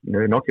udvikle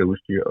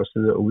Nokia-udstyr og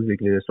sidde og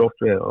udvikle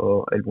software og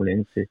alt muligt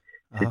andet til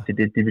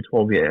det vi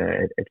tror vi er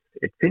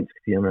et finsk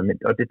firma. Men,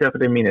 og det er derfor,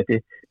 jeg mener, at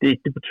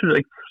det betyder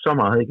ikke så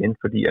meget igen,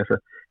 fordi altså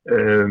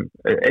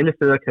alle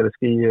steder kan der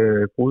ske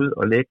brud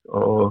og læk,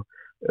 og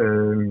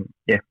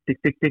det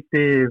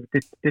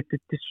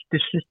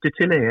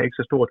tillægger jeg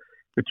ikke så stort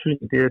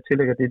betydning. Det jeg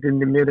tillægger, det er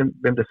mere dem,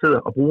 hvem der sidder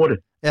og bruger det.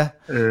 Ja,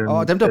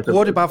 og dem der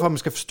bruger det, bare for at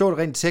man skal forstå det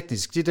rent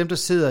teknisk, det er dem, der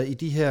sidder i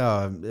de her,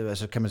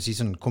 altså kan man sige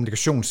sådan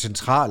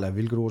kommunikationscentraler,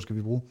 hvilket ord skal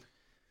vi bruge?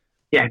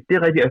 Ja, det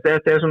er rigtigt. Altså,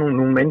 der er sådan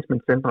nogle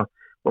managementcentre,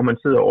 hvor man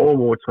sidder og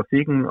overvåger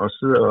trafikken, og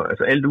sidder,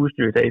 altså alt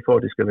udstyr i dag, for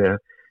at det skal være,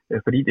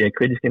 fordi det er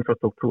kritisk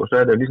infrastruktur, så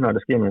er det jo lige snart,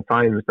 der sker nogle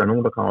fejl, hvis der er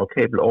nogen, der graver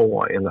kabel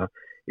over, eller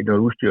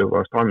noget udstyr,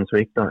 hvor strømmen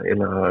svigter,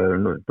 eller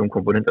nogle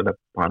komponenter, der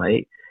brænder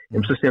af.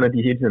 Jamen, så sender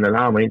de hele tiden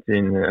alarmer ind til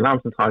en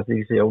alarmcentral, så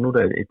de kan se, nu er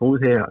der et brud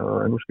her,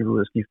 og nu skal vi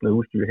ud og skifte noget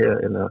udstyr her,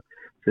 eller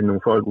sende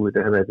nogle folk ud,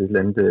 der har været et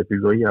eller andet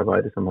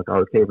byggeriarbejde, som har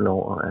gravet kabel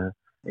over af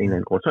en eller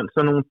anden grund. Så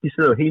nogle, de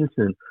sidder jo hele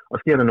tiden, og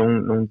sker der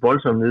nogle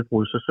voldsomme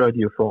nedbrud, så sørger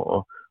de jo for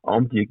at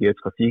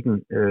omdirigere trafikken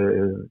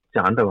til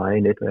andre veje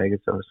i netværket,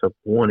 så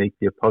brugerne ikke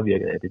bliver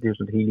påvirket af det. Det er jo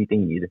sådan hele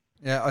ideen i det.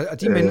 Ja, og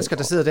de mennesker,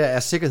 der sidder der,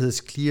 er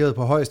sikkerhedsclearet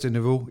på højeste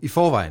niveau i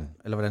forvejen,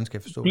 eller hvordan skal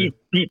jeg forstå det?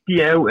 De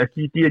er jo, altså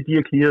de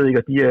er clearet,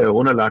 ikke, og de er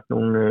underlagt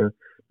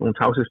nogle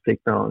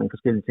tavshedspligter og nogle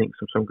forskellige ting,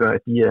 som gør,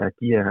 at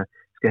de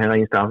skal have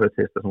en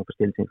straffeattest og nogle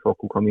forskellige ting for at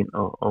kunne komme ind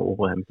og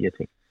operere med de her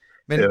ting.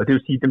 Men, og det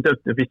vil sige,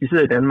 hvis de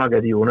sidder i Danmark,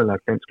 er de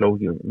underlagt dansk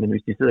lovgivning, men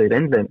hvis de sidder i et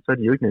andet land, så er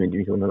de jo ikke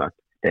nødvendigvis underlagt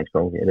dansk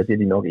lovgivning, eller det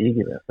er de nok ikke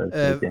i hvert fald.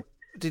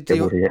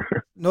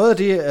 Noget af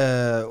det,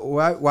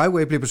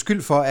 Huawei bliver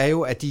beskyldt for, er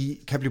jo, at de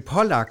kan blive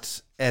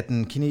pålagt af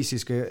den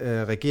kinesiske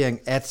regering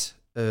at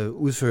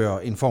udfører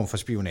en form for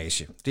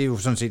spionage. Det er jo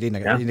sådan set en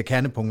af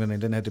kernepunkterne i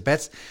den her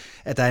debat,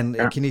 at der er en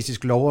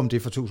kinesisk lov om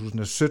det fra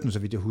 2017, så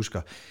vidt jeg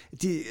husker.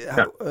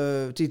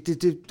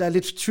 Der er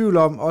lidt tvivl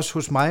om, også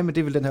hos mig, men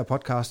det vil den her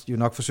podcast jo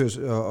nok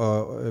forsøge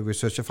at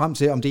researche frem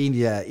til, om det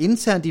egentlig er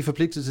internt, de er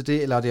forpligtet til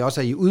det, eller det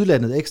også er i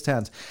udlandet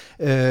eksternt.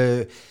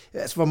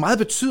 Altså, hvor meget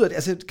betyder det?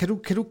 Altså,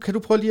 kan du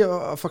prøve lige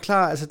at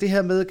forklare, altså det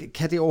her med,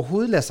 kan det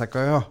overhovedet lade sig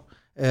gøre?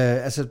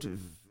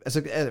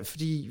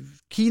 Fordi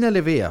Kina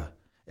leverer,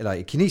 eller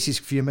et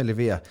kinesisk firma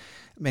leverer,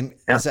 men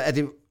altså er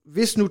det,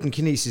 hvis nu den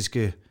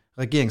kinesiske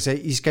regering sagde,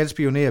 I skal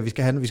spionere, vi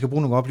skal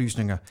bruge nogle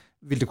oplysninger,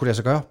 vil det kunne lade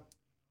sig gøre?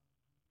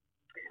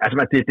 Altså,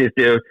 det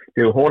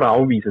er jo hårdt at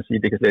afvise at sige,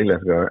 at det kan slet ikke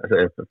lade sig gøre. Altså,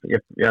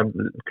 jeg er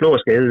klog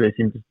og skadet ved at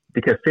sige,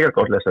 det kan sikkert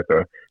godt lade sig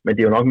gøre, men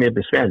det er jo nok mere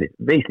besværligt,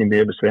 væsentligt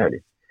mere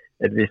besværligt,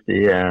 at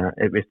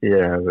hvis det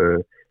er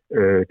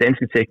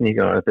danske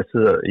teknikere, der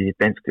sidder i et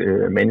dansk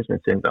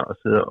managementcenter og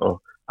sidder og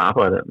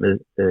arbejder med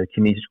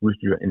kinesisk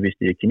udstyr, end hvis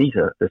det er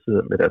kinesere, der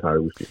sidder med deres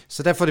eget udstyr.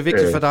 Så derfor er det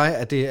vigtigt for dig,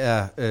 at det er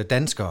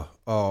danskere,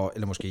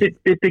 eller måske?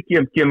 Det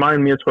giver meget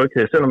mere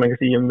tryghed, selvom man kan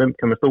sige, jamen, hvem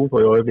kan man stole på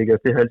i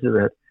øjeblikket? Det har altid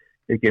været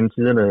gennem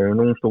tiderne,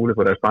 nogen stole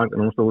på deres bank, og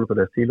nogen stole på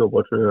deres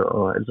teleoperatører,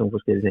 og alle sådan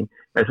forskellige ting.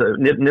 Altså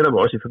netop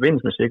også i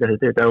forbindelse med sikkerhed,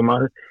 der er jo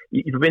meget,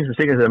 i forbindelse med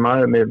sikkerhed er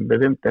meget med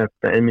hvem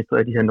der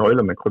administrerer de her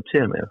nøgler, man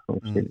krypterer med, og sådan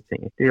nogle forskellige ting.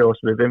 Det er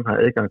også ved, hvem har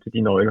adgang til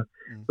de nøgler.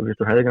 Så hvis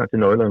du har adgang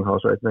til nøglerne, har du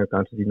også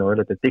adgang til de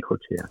nøgler, der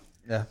dekrypterer.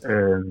 Ja.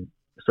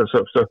 Så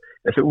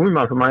altså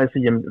umiddelbart for mig at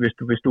sige, jamen,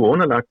 hvis du er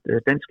underlagt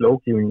dansk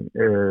lovgivning,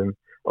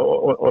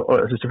 og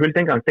altså selvfølgelig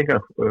dengang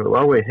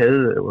Huawei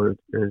havde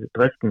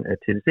driften af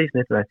TDC's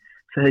netværk,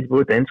 så havde de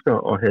både danskere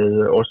og havde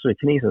også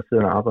kinesere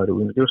siddende og arbejdet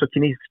uden. Det var så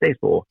kinesiske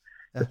statsborgere,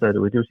 der sad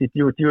derude. Det vil sige,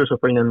 de var så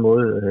på en eller anden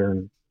måde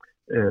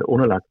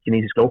underlagt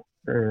kinesisk lov.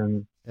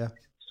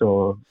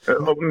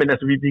 Men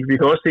altså, vi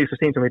kan også se, så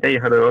sent som i dag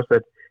har der jo også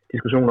været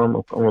diskussion om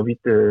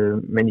hvorvidt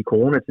man i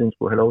coronatiden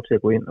skulle have lov til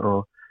at gå ind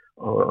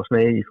og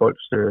smage i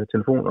folks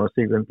telefoner og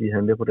se, hvem de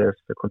havde med på deres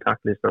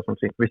kontaktlister og sådan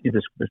noget. Hvis de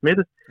blev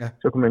smittet,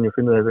 så kunne man jo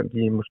finde ud af, hvem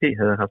de måske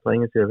havde haft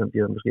ringet til, og hvem de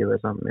havde måske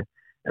været sammen med.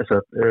 Altså,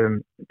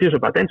 det er jo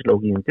så bare dansk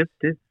lovgivning.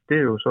 Det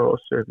er jo så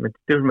også, men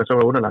det vil man så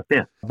være underlagt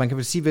der. Man kan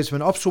vel sige, hvis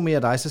man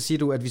opsummerer dig, så siger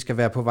du, at vi skal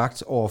være på vagt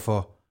over for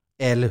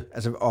alle,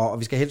 altså, og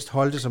vi skal helst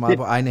holde det så meget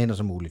på egne hænder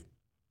som muligt.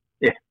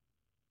 Ja.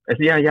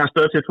 Altså, jeg har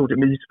større tiltro til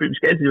det, men vi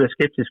skal altid være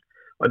skeptisk,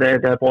 og der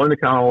er brodne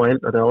kar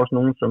overalt, og der er også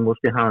nogen, som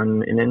måske har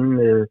en anden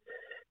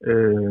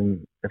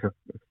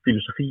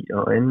filosofi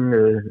og anden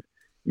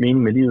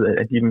mening med livet,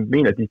 at de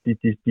mener, at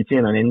de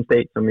tjener en anden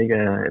stat, som ikke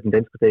er den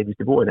danske stat, hvis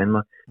de bor i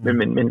Danmark. Men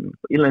et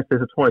eller andet sted,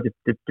 så tror jeg,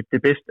 det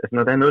er bedst, altså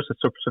når der er noget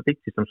så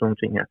vigtigt som sådan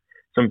nogle ting her,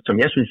 som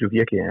jeg synes jo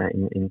virkelig er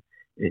en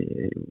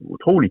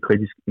utrolig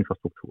kritisk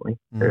infrastruktur.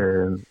 Ikke?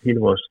 Hele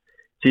vores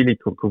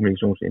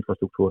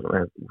telekommunikationsinfrastruktur, som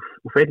er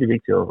ufattelig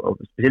vigtig, og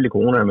specielt i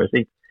corona har man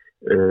set,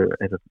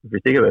 altså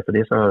hvis det ikke havde været for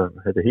det, så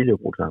havde det hele jo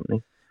brugt sammen.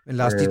 Ikke? Men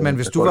Lars Dittmann,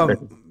 hvis du var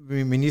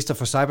minister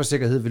for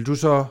cybersikkerhed, vil du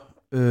så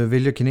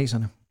vælge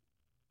kineserne?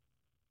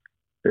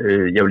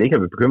 Jeg vil ikke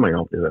have bekymring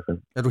om det i hvert fald.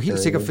 Er du helt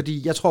sikker? Fordi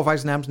jeg tror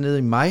faktisk nærmest nede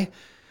i mig,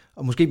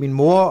 og måske min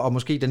mor, og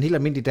måske den helt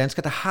almindelige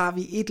dansker, der har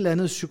vi et eller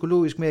andet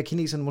psykologisk med, at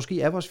kineserne måske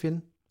er vores fjende.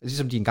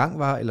 Ligesom de engang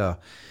var, eller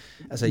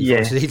altså i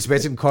forhold til helt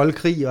tilbage til den kolde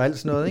krig og alt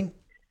sådan noget, ikke?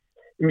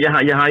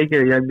 Jeg har ikke,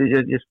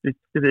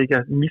 det ved jeg ikke,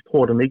 jeg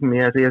mistror dem ikke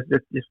mere. Altså,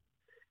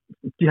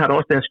 de har da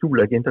også deres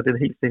skjulte agenter, det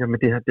er helt sikkert, men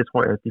det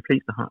tror jeg, at de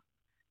fleste har.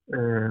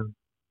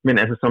 Men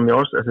altså, som jeg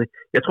også, altså,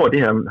 jeg tror, at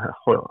det her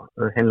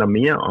handler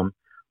mere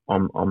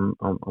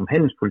om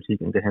handelspolitik,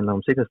 end det handler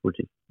om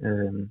sikkerhedspolitik.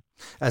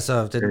 Altså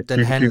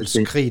den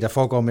handelskrig, der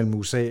foregår mellem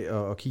USA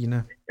og Kina?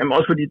 Jamen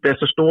også fordi der er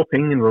så store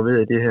penge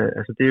involveret i det her.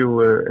 Altså det er jo,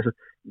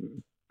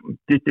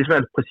 det er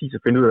svært præcis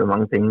at finde ud af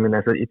mange penge, men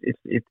altså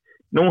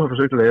nogen har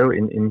forsøgt at lave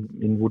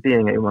en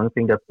vurdering af, hvor mange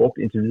penge, der er brugt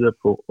indtil videre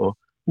på at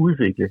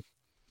udvikle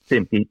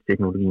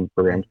 5G-teknologien på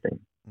verdensplan.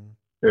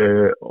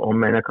 Og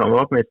man er kommet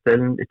op med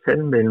et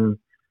tal mellem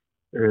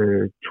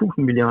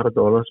 $1.000 milliarder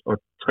og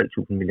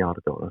 $3.000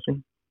 milliarder,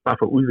 ikke? Bare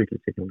for at udvikle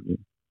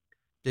teknologien.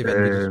 Det er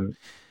vanvittigt.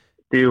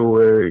 Det er jo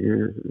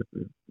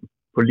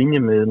på linje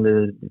med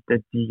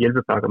de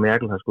hjælpepakker,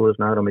 Merkel har skåret og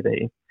snakket om i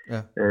dag,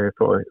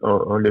 for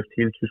at løfte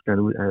hele Tyskland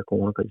ud af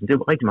coronakrisen. Det er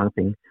jo rigtig mange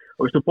penge.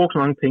 Og hvis du bruger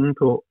så mange penge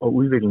på at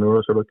udvikle noget,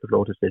 så er du ikke få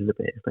lov til at sælge det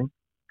bagefter. Ikke?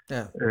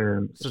 Ja.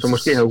 Så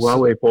måske har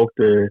Huawei brugt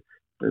 200-300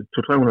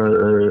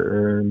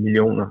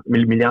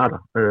 milliarder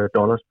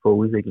dollars på at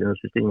udvikle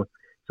nogle systemer,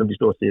 som de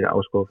stort set er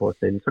afskåret for at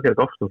sælge. Så kan jeg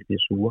godt forstå, at de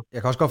er sure. Jeg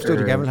kan også godt forstå, at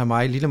de gerne vil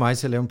have lille mig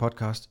til at lave en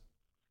podcast.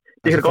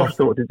 Det kan jeg godt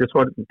forstå. Jeg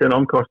tror, at den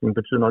omkostning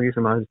betyder nok ikke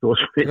så meget i store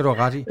spil. Det kan du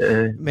have ret i.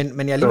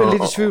 Men jeg er alligevel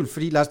lidt i tvivl,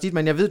 fordi Lars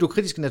Dittmann, jeg ved, du er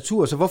kritisk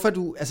natur, så hvorfor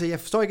du, altså jeg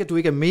forstår ikke, at du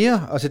ikke er mere,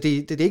 altså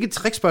det er ikke et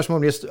trickspørgsmål,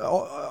 men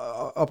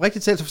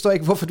oprigtigt talt, så forstår jeg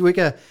ikke, hvorfor du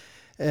ikke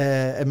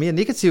er mere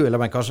negativ, eller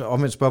man kan også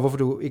omvendt spørge, hvorfor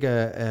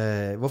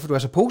du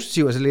er så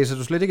positiv, altså læser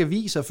du slet ikke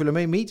aviser og følger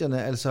med i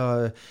medierne,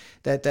 altså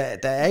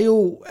der er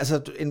jo,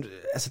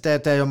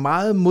 der er jo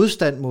meget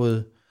modstand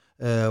mod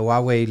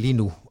Huawei lige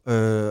nu,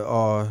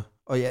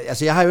 Og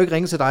jeg har jo ikke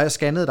ringet til dig og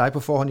scannet dig på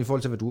forhånd i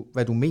forhold til,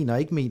 hvad du mener og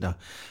ikke mener.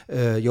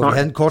 Vi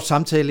havde en kort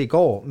samtale i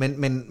går,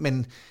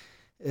 men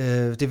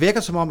det virker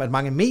som om, at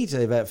mange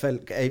medier i hvert fald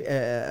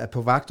er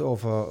på vagt over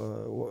for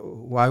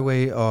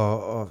Huawei,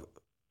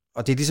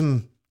 og det er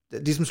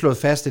ligesom slået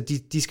fast, at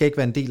de skal ikke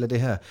være en del af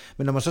det her.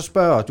 Men når man så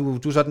spørger, du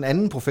er så den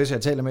anden professor,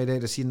 jeg taler med i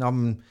dag, der siger,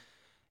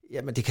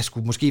 jamen det kan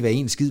sgu måske være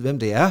en skid, hvem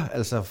det er,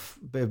 altså,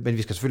 men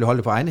vi skal selvfølgelig holde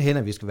det på egne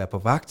hænder, vi skal være på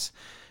vagt.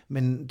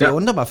 Men det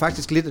undrer mig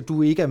faktisk lidt, at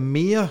du ikke er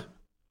mere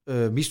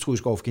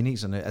mistroisk over for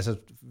kineserne, altså,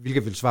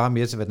 hvilket vil svare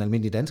mere til, hvad den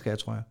almindelige dansker er,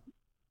 tror jeg.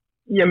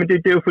 Jamen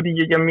det er jo fordi,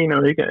 jeg mener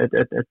jo ikke,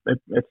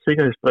 at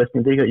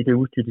sikkerhedsbristen ligger i det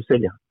udstyr, de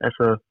sælger.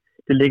 Altså,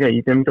 det ligger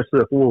i dem, der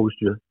sidder og bruger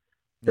udstyret.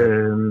 Ja.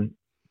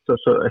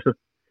 Så altså,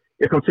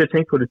 jeg kom til at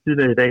tænke på det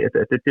tidligere i dag,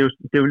 at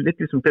det er jo lidt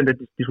ligesom den der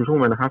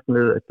diskussion, man har haft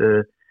med,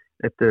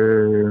 at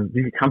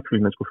hvilke kampfly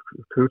man skulle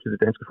købe til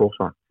det danske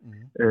forsvar.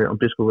 Om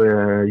det skulle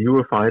være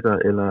Eurofighter,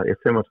 eller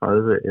F-35,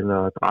 eller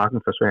Draken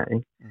fra Sverige.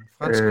 Ikke?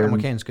 Fransk,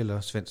 amerikansk eller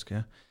svensk,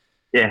 ja.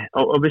 Ja,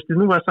 og hvis det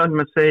nu var sådan,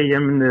 at man sagde,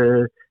 jamen,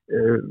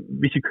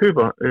 hvis I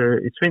køber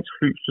et svensk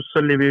fly, så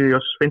leverer vi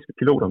også svenske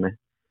piloter med.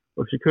 Og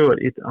hvis I køber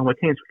et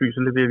amerikansk fly,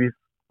 så leverer vi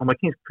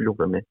amerikanske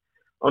piloter med.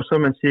 Og så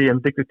man siger,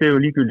 jamen det er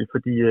jo ligegyldigt,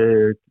 fordi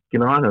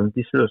generalerne,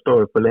 de sidder og står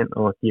på land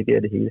og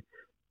dirigerer det hele.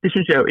 Det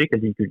synes jeg jo ikke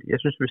er ligegyldigt. Jeg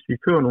synes, hvis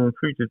vi køber nogle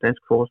fly til det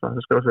danske forsvar, så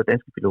skal det også være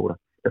danske piloter,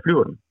 der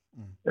flyver dem.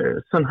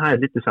 Sådan har jeg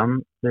lidt det samme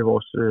med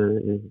vores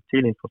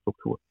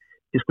teleinfrastruktur.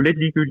 Det er sgu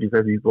lidt ligegyldigt,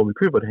 hvor vi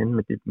køber det hen,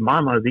 men det er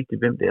meget, meget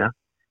vigtigt, hvem det er,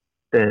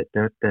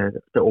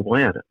 der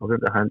opererer det, og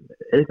hvem der har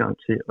adgang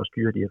til at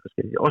styre de her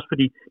forskellige. Også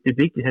fordi det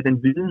er vigtigt at have den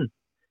viden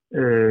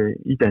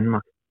i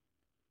Danmark.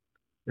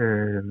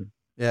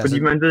 Fordi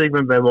man ved ikke,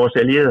 hvad vores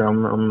allierede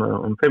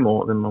om 5 år,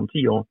 om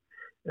 10 år.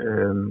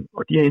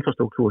 Og de her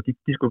infrastrukturer,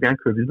 de skulle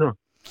gerne køre videre.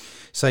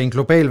 Så i en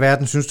global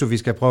verden, synes du, vi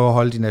skal prøve at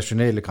holde de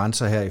nationale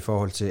grænser her i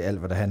forhold til alt,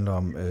 hvad der handler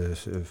om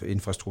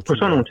infrastruktur? På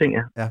sådan nogle ting,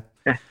 ja.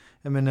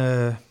 Jamen,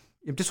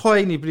 det tror jeg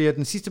egentlig bliver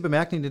den sidste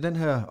bemærkning i den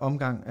her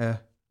omgang af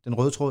Den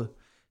Røde Tråd.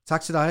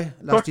 Tak til dig,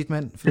 Lars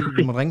Dittmann, fordi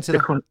vi måtte ringe til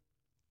dig.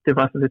 Det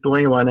var så lidt, du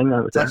ringer bare en anden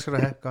gang. Tak skal du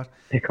have. Godt.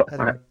 Det er godt.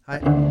 Hej.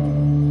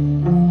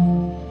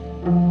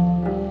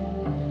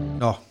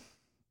 Nå,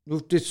 nu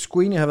det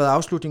skulle egentlig have været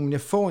afslutningen, men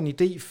jeg får en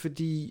idé,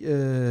 fordi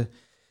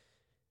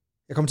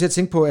jeg kommer til at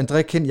tænke på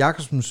Andre Ken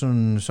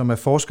Jakobsson, som er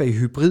forsker i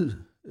hybrid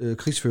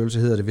krigsførelse,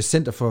 hedder det, ved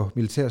Center for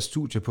Militære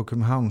Studier på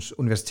Københavns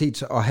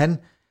Universitet, og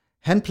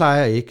han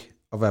plejer ikke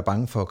at være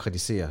bange for at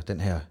kritisere den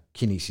her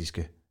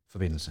kinesiske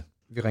forbindelse.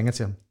 Vi ringer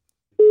til ham.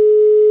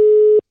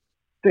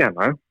 Det er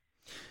mig.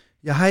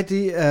 Ja, hej,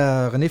 det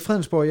er René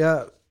Fredensborg.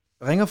 Jeg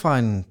ringer fra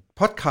en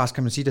podcast,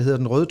 kan man sige, der hedder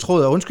Den Røde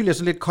Tråd, og undskyld, jeg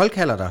så lidt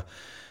koldkalder dig.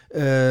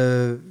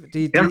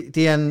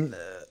 Det er en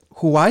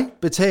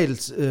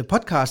Huawei-betalt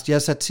podcast, jeg er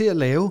sat til at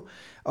lave,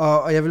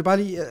 og jeg vil bare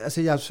lige,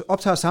 altså jeg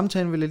optager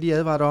samtalen, vil jeg lige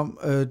advare dig om.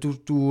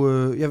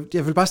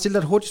 Jeg vil bare stille dig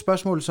et hurtigt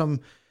spørgsmål,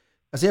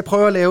 altså jeg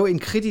prøver at lave en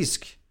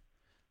kritisk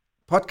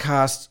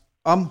podcast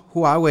om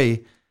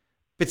Huawei,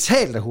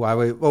 betalt af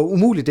Huawei, hvor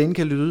umuligt det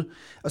kan lyde.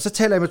 Og så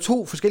taler jeg med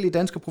 2 forskellige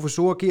danske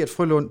professorer, Gert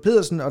Frølund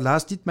Pedersen og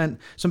Lars Dittmann,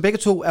 som begge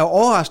 2 er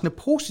overraskende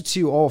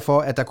positive overfor,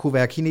 at der kunne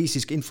være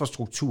kinesisk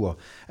infrastruktur,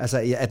 altså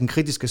af den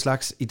kritiske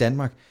slags i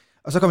Danmark.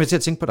 Og så kommer jeg til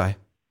at tænke på dig.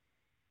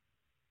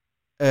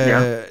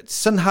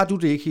 Sådan har du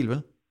det ikke helt,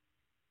 vel?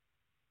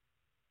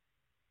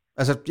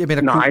 Altså, jeg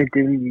mener, nej,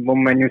 det må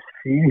man jo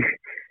sige.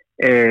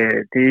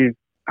 Det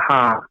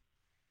har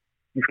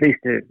de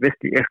fleste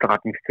vestlige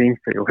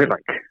efterretningstjenester jo heller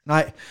ikke.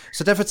 Nej,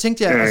 så derfor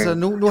tænkte jeg, altså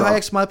nu har jeg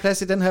ikke så meget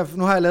plads i den her,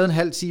 nu har jeg lavet en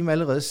halv time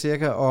allerede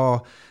cirka,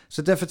 og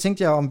så derfor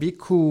tænkte jeg, om vi ikke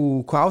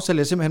kunne aftale, at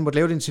jeg simpelthen måtte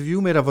lave et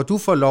interview med dig, hvor du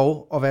får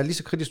lov at være lige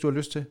så kritisk, du har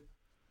lyst til,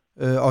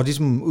 og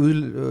ligesom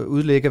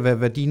udlægge,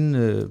 hvad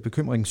dine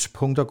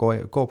bekymringspunkter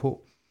går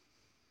på.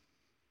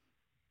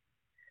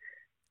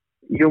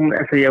 Jo, men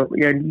altså,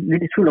 jeg er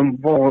lidt i tvivl om,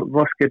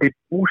 hvor skal det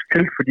bruges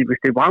til, fordi hvis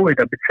det er Huawei,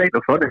 der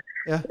betaler for det,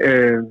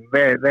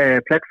 hvad er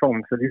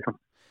platformen så ligesom?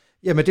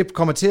 Jamen, det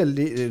kommer til at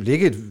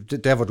ligge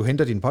der, hvor du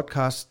henter din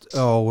podcast,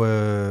 og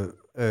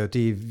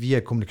det er via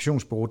et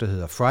kommunikationsbureau, der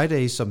hedder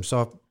Friday, som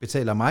så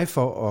betaler mig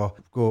for at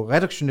gå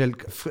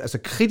redaktionelt, altså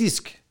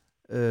kritisk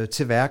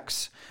til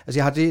værks. Altså,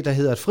 jeg har det, der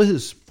hedder et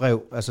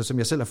frihedsbrev, altså, som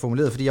jeg selv har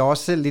formuleret, fordi jeg er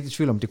også selv lidt i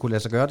tvivl om, det kunne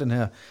lade sig gøre, den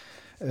her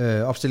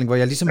opstilling, hvor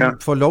jeg ligesom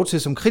får lov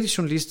til som kritisk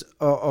journalist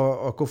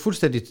at gå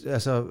fuldstændig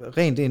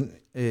rent ind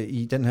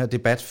i den her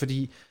debat,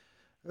 fordi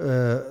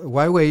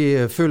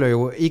Huawei føler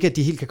jo ikke, at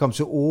de helt kan komme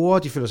til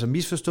ord, de føler sig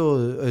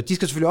misforstået. De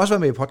skal selvfølgelig også være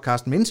med i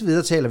podcasten, men indtil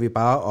videre taler vi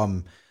bare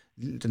om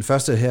den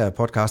første her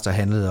podcast, der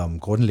handlede om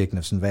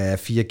grundlæggende, sådan, hvad er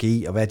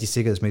 4G, og hvad er de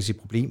sikkerhedsmæssige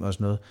problemer og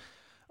sådan noget.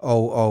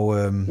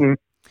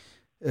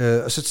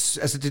 Så,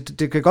 altså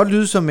det kan godt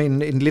lyde som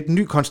en lidt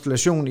ny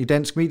konstellation i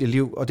dansk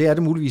medieliv, og det er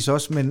det muligvis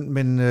også,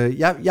 men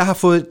jeg har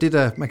fået det,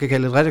 der man kan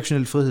kalde et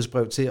redaktionelt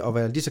frihedsbrev til at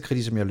være lige så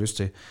kritisk, som jeg har lyst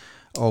til.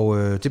 Og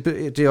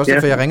det er også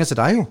derfor, jeg ringer til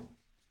dig jo.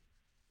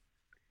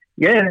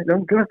 Ja,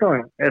 det forstår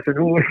jeg. Altså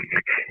nu,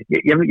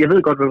 jeg ved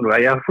godt, hvem du er.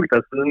 Jeg har fulgt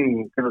dig siden,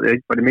 jeg ved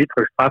ikke, var det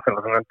Metrix Press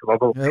eller sådan noget, du var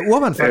på.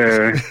 Urban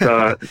faktisk.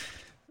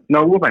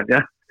 Urban,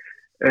 ja.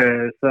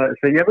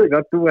 Så jeg ved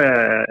godt,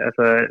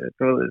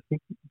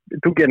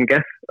 du giver den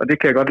gas, og det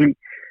kan jeg godt lide.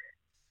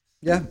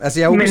 Ja, altså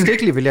jeg er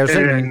umistikkelig, vil jeg jo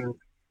selv mene.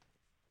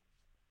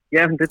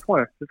 Ja, men det tror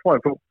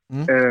jeg på.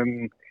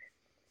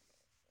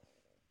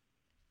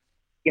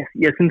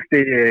 Jeg synes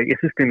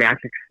det er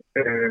mærkeligt.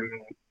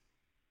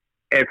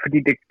 Fordi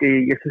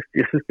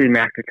jeg synes det er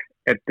mærkeligt,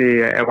 at det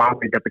er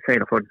Huawei, der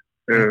betaler for det.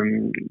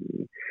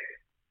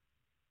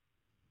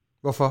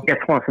 Hvorfor? Jeg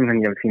tror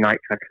simpelthen, jeg vil sige nej,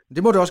 tak.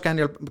 Det må du også gerne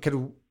hjælpe.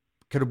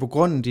 Kan du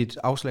begrunde dit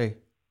afslag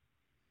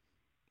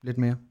lidt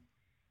mere?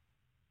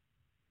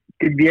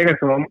 Det virker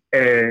som om,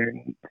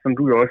 som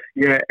du jo også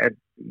siger, at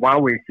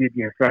Huawei siger, at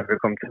de har svært ved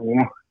at komme til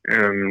ord.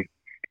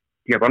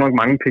 De har godt nok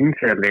mange penge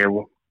til at lave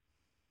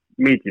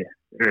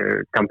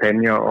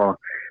mediekampagner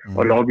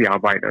og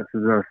lobbyarbejde og så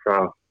videre,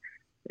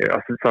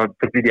 så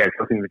bliver de altså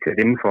også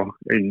inviteret indenfor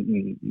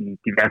i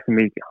diverse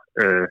medier.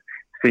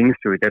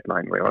 Senest jo i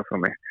Deadline, hvor jeg også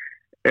var med.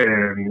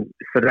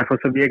 Så derfor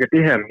så virker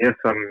det her mere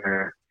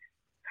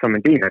som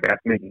en del af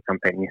deres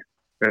mediekampagne.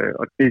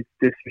 Og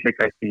det synes jeg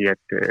ikke rigtigt,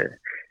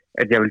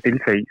 at jeg vil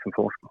deltage i som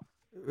forsker.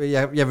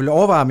 Jeg vil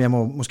overveje, om jeg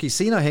må måske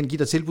senere hen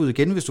give dig tilbud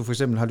igen, hvis du for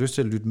eksempel har lyst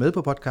til at lytte med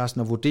på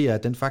podcasten og vurdere,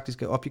 at den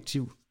faktisk er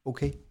objektiv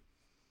okay.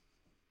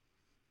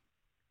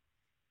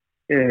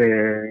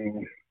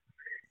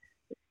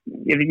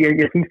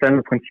 Jeg synes, der er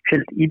noget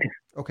principielt i det.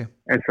 Okay.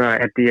 Altså,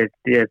 at det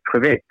er et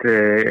privat,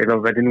 eller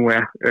hvad det nu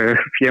er,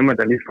 firma,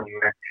 der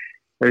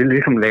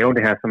ligesom laver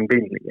det her som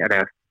del af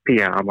deres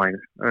PR-arbejde.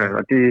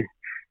 Og det,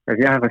 altså,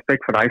 jeg har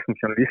respekt for dig som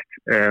journalist,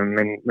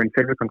 men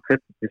selve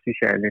konceptet, det synes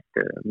jeg er lidt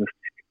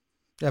mystisk.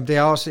 Jamen, det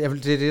er også,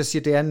 jeg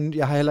siger,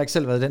 jeg har heller ikke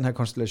selv været i den her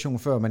konstellation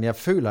før, men jeg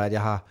føler, at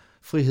jeg har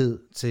frihed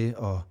til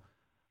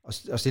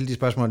at stille de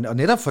spørgsmål, og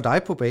netop for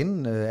dig på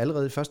banen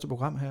allerede i første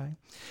program her. Ikke?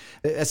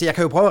 Altså, jeg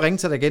kan jo prøve at ringe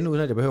til dig igen,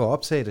 uden at jeg behøver at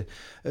optage det,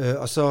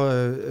 og så,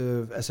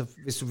 altså,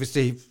 hvis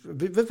det,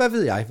 hvad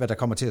ved jeg, hvad der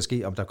kommer til at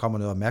ske, om der kommer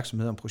noget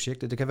opmærksomhed om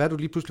projektet. Det kan være, at du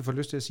lige pludselig får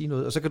lyst til at sige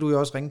noget, og så kan du jo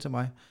også ringe til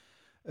mig.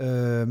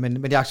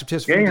 Men jeg accepterer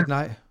selvfølgelig dit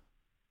nej.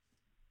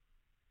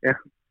 Ja.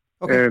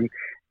 Okay.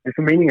 Det er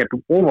så meningen, at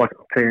du bruger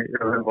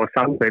vores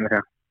samtale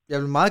her.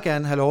 Jeg vil meget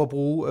gerne have lov at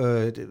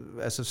bruge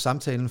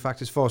samtalen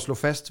faktisk for at slå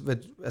fast,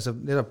 altså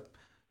netop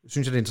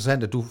synes jeg, det er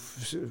interessant, at du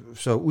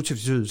så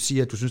utvetydigt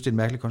siger, at du synes, det er en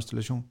mærkelig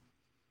konstellation.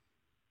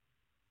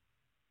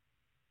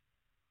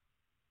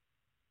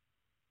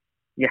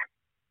 Ja,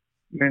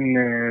 men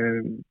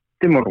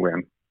det må du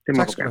gerne.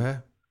 Tak skal du have.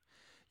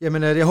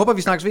 Jamen, jeg håber,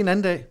 vi snakkes ved en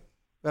anden dag,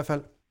 i hvert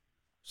fald.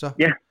 Så.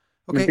 Ja,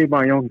 okay. Men det er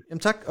bare i orden. Jamen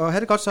tak, og have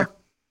det godt så. Ja.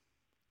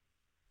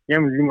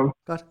 Jamen lige måde.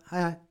 Godt,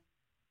 hej hej.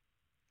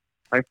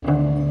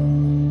 Hej.